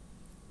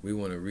 We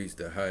want to reach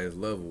the highest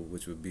level,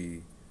 which would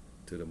be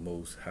to the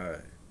Most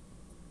High.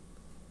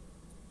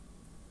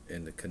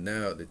 And the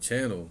canal, the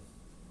channel,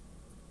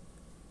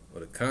 or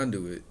the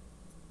conduit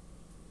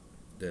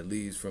that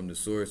leads from the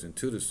source and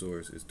to the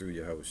source is through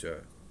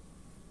Yahushua.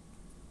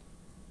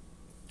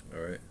 All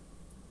right.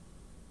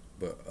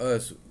 But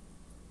us,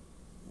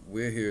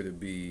 we're here to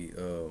be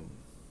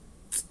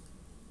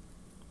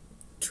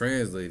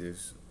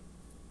translators,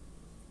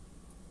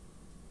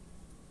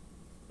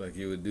 like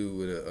you would do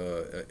with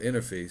an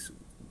interface.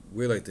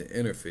 We're like the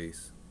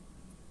interface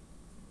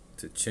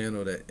to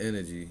channel that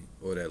energy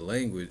or that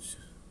language,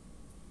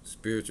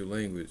 spiritual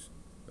language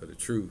of the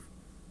truth,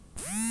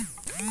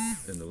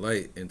 and the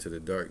light into the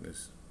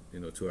darkness,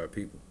 to our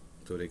people,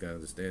 so they can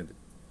understand it.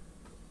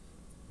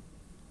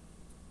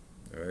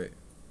 All right.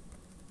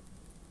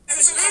 I'm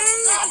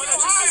gonna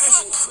let you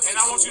finish, and I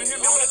want you to hear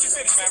me. I'm gonna let you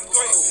finish, man. Go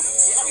ahead.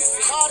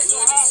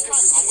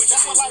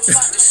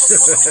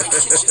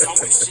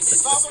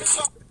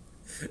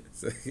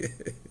 So,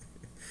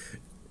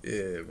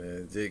 yeah,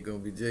 man, Jake gonna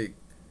be Jake.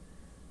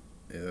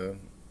 So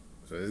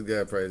this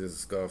guy probably just a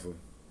scoffer.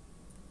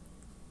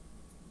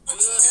 You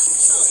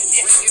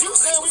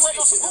said who we waiting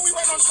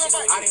on to come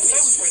back? I didn't say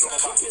we waiting on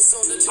nobody.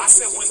 I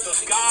said when the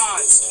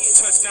gods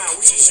touch down,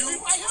 which is you.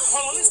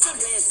 Hold on, listen to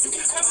me. You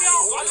can cut me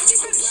off. I'll let you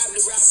finish.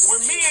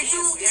 When me and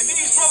you and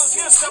these brothers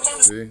here step on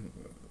the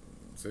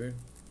See?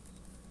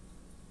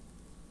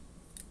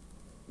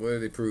 What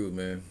did they prove,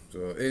 man?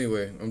 So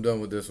anyway, I'm done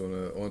with this one.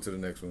 On to the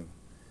next one.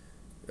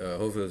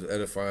 Hopefully it's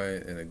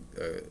edifying and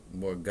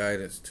more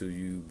guidance to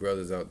you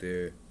brothers out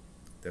there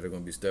that are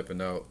going to be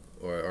stepping out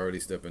or are already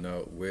stepping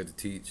out, where to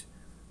teach,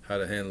 how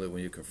to handle it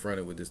when you're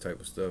confronted with this type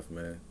of stuff,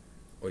 man.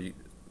 Or you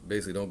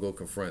basically don't go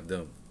confront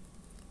them.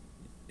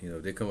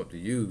 If they come up to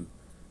you,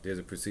 there's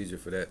a procedure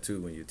for that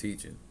too when you're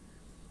teaching.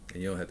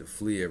 and you don't have to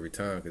flee every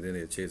time, because then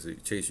they'll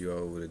chase you all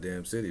over the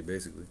damn city,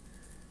 basically.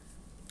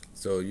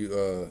 So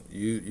you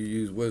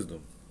use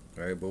wisdom,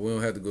 right? But we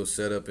don't have to go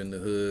set up in the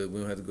hood. We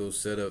don't have to go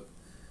set up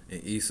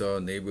in Esau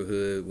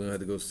neighborhood. We don't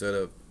have to go set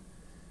up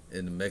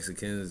in the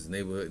Mexicans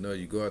neighborhood. No,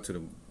 you go out to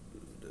the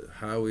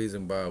highways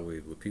and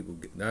byways where people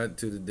get, not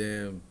to the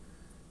damn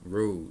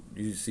road.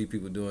 You see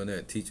people doing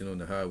that, teaching on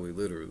the highway,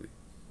 literally.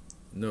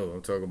 No,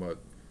 I'm talking about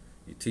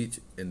you teach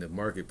in the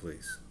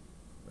marketplace,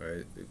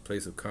 right? The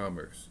place of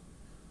commerce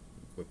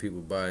where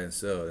people buy and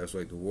sell. That's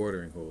like the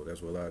watering hole.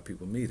 That's where a lot of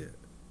people meet at,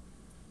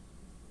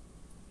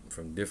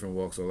 from different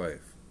walks of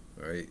life,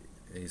 right?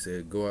 And he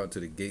said, go out to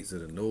the gates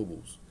of the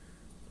nobles.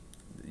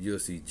 You'll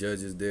see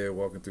judges there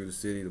walking through the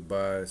city to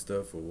buy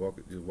stuff, or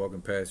just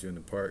walking past you in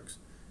the parks.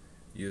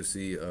 You'll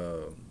see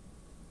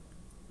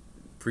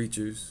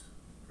preachers,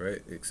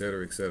 right,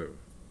 etc., etc.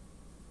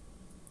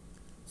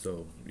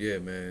 So yeah,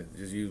 man,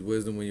 just use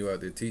wisdom when you're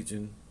out there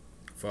teaching.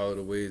 Follow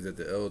the ways that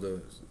the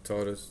elder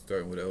taught us,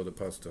 starting with the elder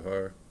Pastor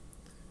Tahar,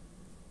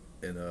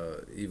 and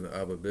even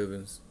Abba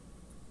Bivens,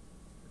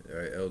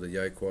 right, Elder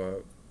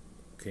Yaiquab,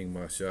 King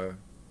Masha,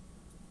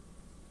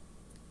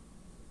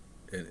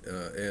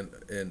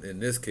 and in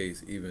this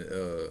case, even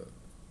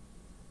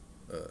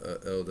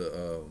Elder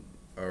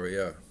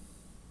Ariah.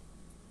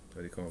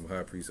 They call him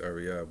High Priest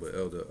Ariah, but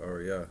Elder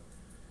Ariah,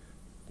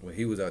 when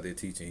he was out there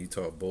teaching, he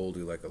taught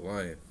boldly like a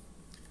lion.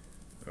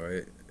 All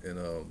right,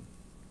 and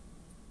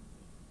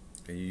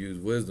you use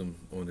wisdom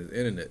on the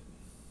internet.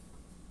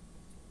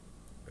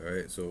 All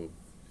right, so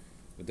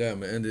with that,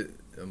 I'm gonna end it.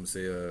 I'm gonna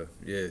say,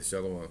 yeah,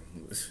 shalom.